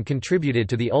protest and contributed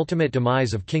to the ultimate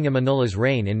demise of King Amanullah's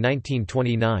reign in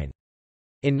 1929.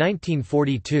 In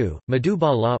 1942,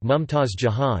 Madhubala Mumtaz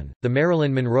Jahan, the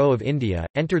Marilyn Monroe of India,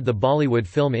 entered the Bollywood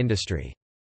film industry.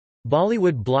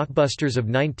 Bollywood blockbusters of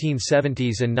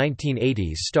 1970s and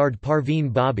 1980s starred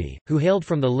Parveen Babi, who hailed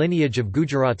from the lineage of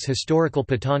Gujarat's historical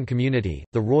Pathan community,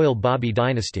 the royal Babi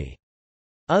dynasty.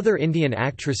 Other Indian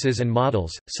actresses and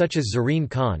models, such as Zareen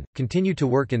Khan, continue to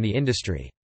work in the industry.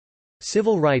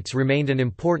 Civil rights remained an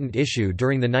important issue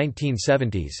during the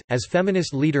 1970s, as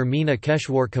feminist leader Meena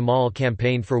Keshwar Kamal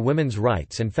campaigned for women's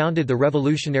rights and founded the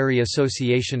Revolutionary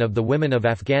Association of the Women of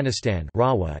Afghanistan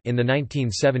in the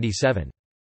 1977.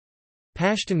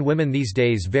 Pashtun women these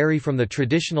days vary from the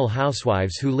traditional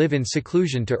housewives who live in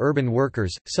seclusion to urban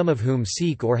workers, some of whom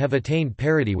seek or have attained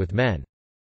parity with men.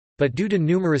 But due to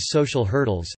numerous social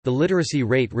hurdles, the literacy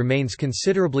rate remains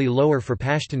considerably lower for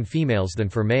Pashtun females than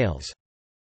for males.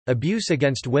 Abuse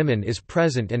against women is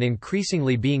present and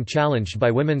increasingly being challenged by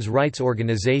women's rights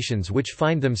organizations which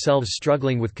find themselves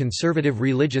struggling with conservative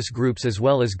religious groups as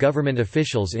well as government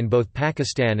officials in both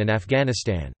Pakistan and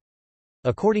Afghanistan.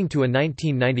 According to a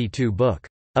 1992 book,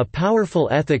 "A powerful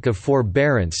ethic of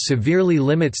forbearance severely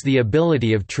limits the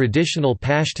ability of traditional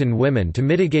Pashtun women to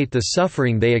mitigate the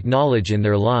suffering they acknowledge in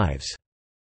their lives."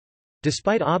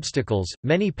 Despite obstacles,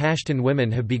 many Pashtun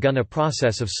women have begun a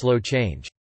process of slow change.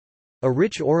 A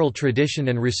rich oral tradition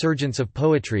and resurgence of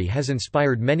poetry has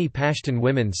inspired many Pashtun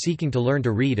women seeking to learn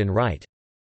to read and write.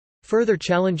 Further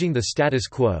challenging the status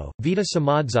quo, Vida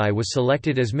Samadzai was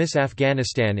selected as Miss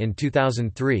Afghanistan in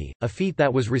 2003, a feat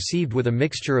that was received with a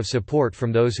mixture of support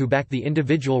from those who back the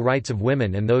individual rights of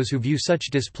women and those who view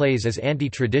such displays as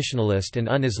anti-traditionalist and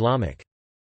un-Islamic.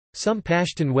 Some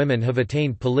Pashtun women have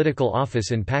attained political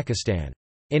office in Pakistan.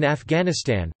 In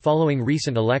Afghanistan, following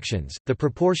recent elections, the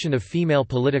proportion of female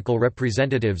political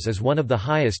representatives is one of the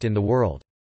highest in the world.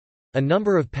 A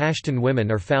number of Pashtun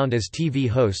women are found as TV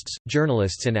hosts,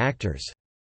 journalists and actors.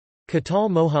 Katal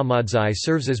Mohammadzai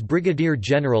serves as Brigadier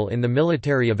General in the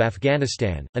military of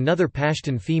Afghanistan. Another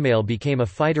Pashtun female became a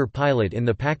fighter pilot in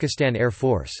the Pakistan Air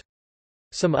Force.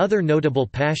 Some other notable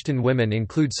Pashtun women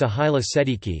include Sahila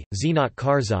Siddiqui, Zinat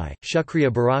Karzai, Shukriya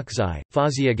Barakzai,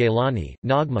 Fazia Gailani,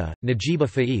 Nagma, Najiba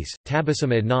Faiz,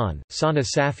 Tabassum Adnan, Sana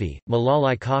Safi,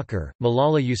 Malala Kakar,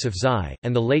 Malala Yousafzai,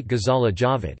 and the late Ghazala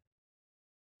Javed.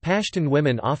 Pashtun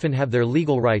women often have their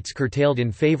legal rights curtailed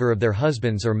in favor of their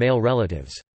husbands or male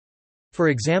relatives. For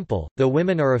example, though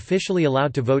women are officially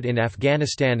allowed to vote in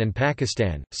Afghanistan and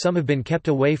Pakistan, some have been kept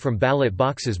away from ballot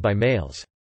boxes by males.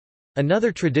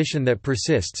 Another tradition that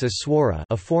persists is swara,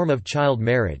 a form of child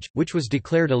marriage, which was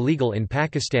declared illegal in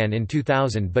Pakistan in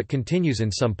 2000 but continues in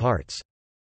some parts.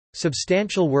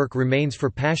 Substantial work remains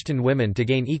for Pashtun women to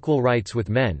gain equal rights with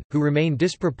men, who remain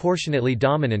disproportionately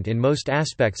dominant in most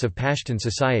aspects of Pashtun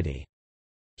society.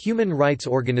 Human rights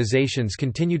organizations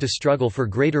continue to struggle for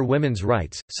greater women's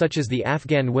rights, such as the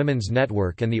Afghan Women's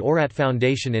Network and the Aurat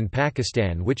Foundation in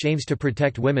Pakistan, which aims to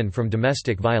protect women from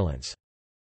domestic violence.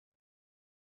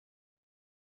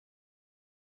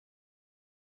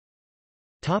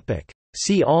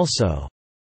 See also: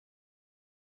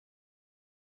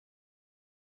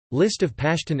 List of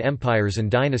Pashtun empires and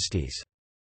dynasties.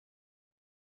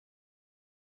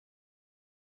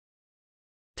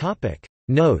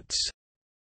 Notes.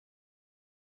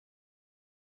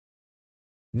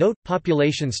 Note: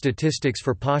 population statistics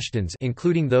for Pashtuns,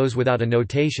 including those without a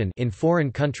notation, in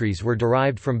foreign countries were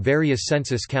derived from various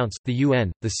census counts, the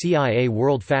UN, the CIA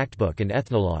World Factbook and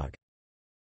Ethnologue.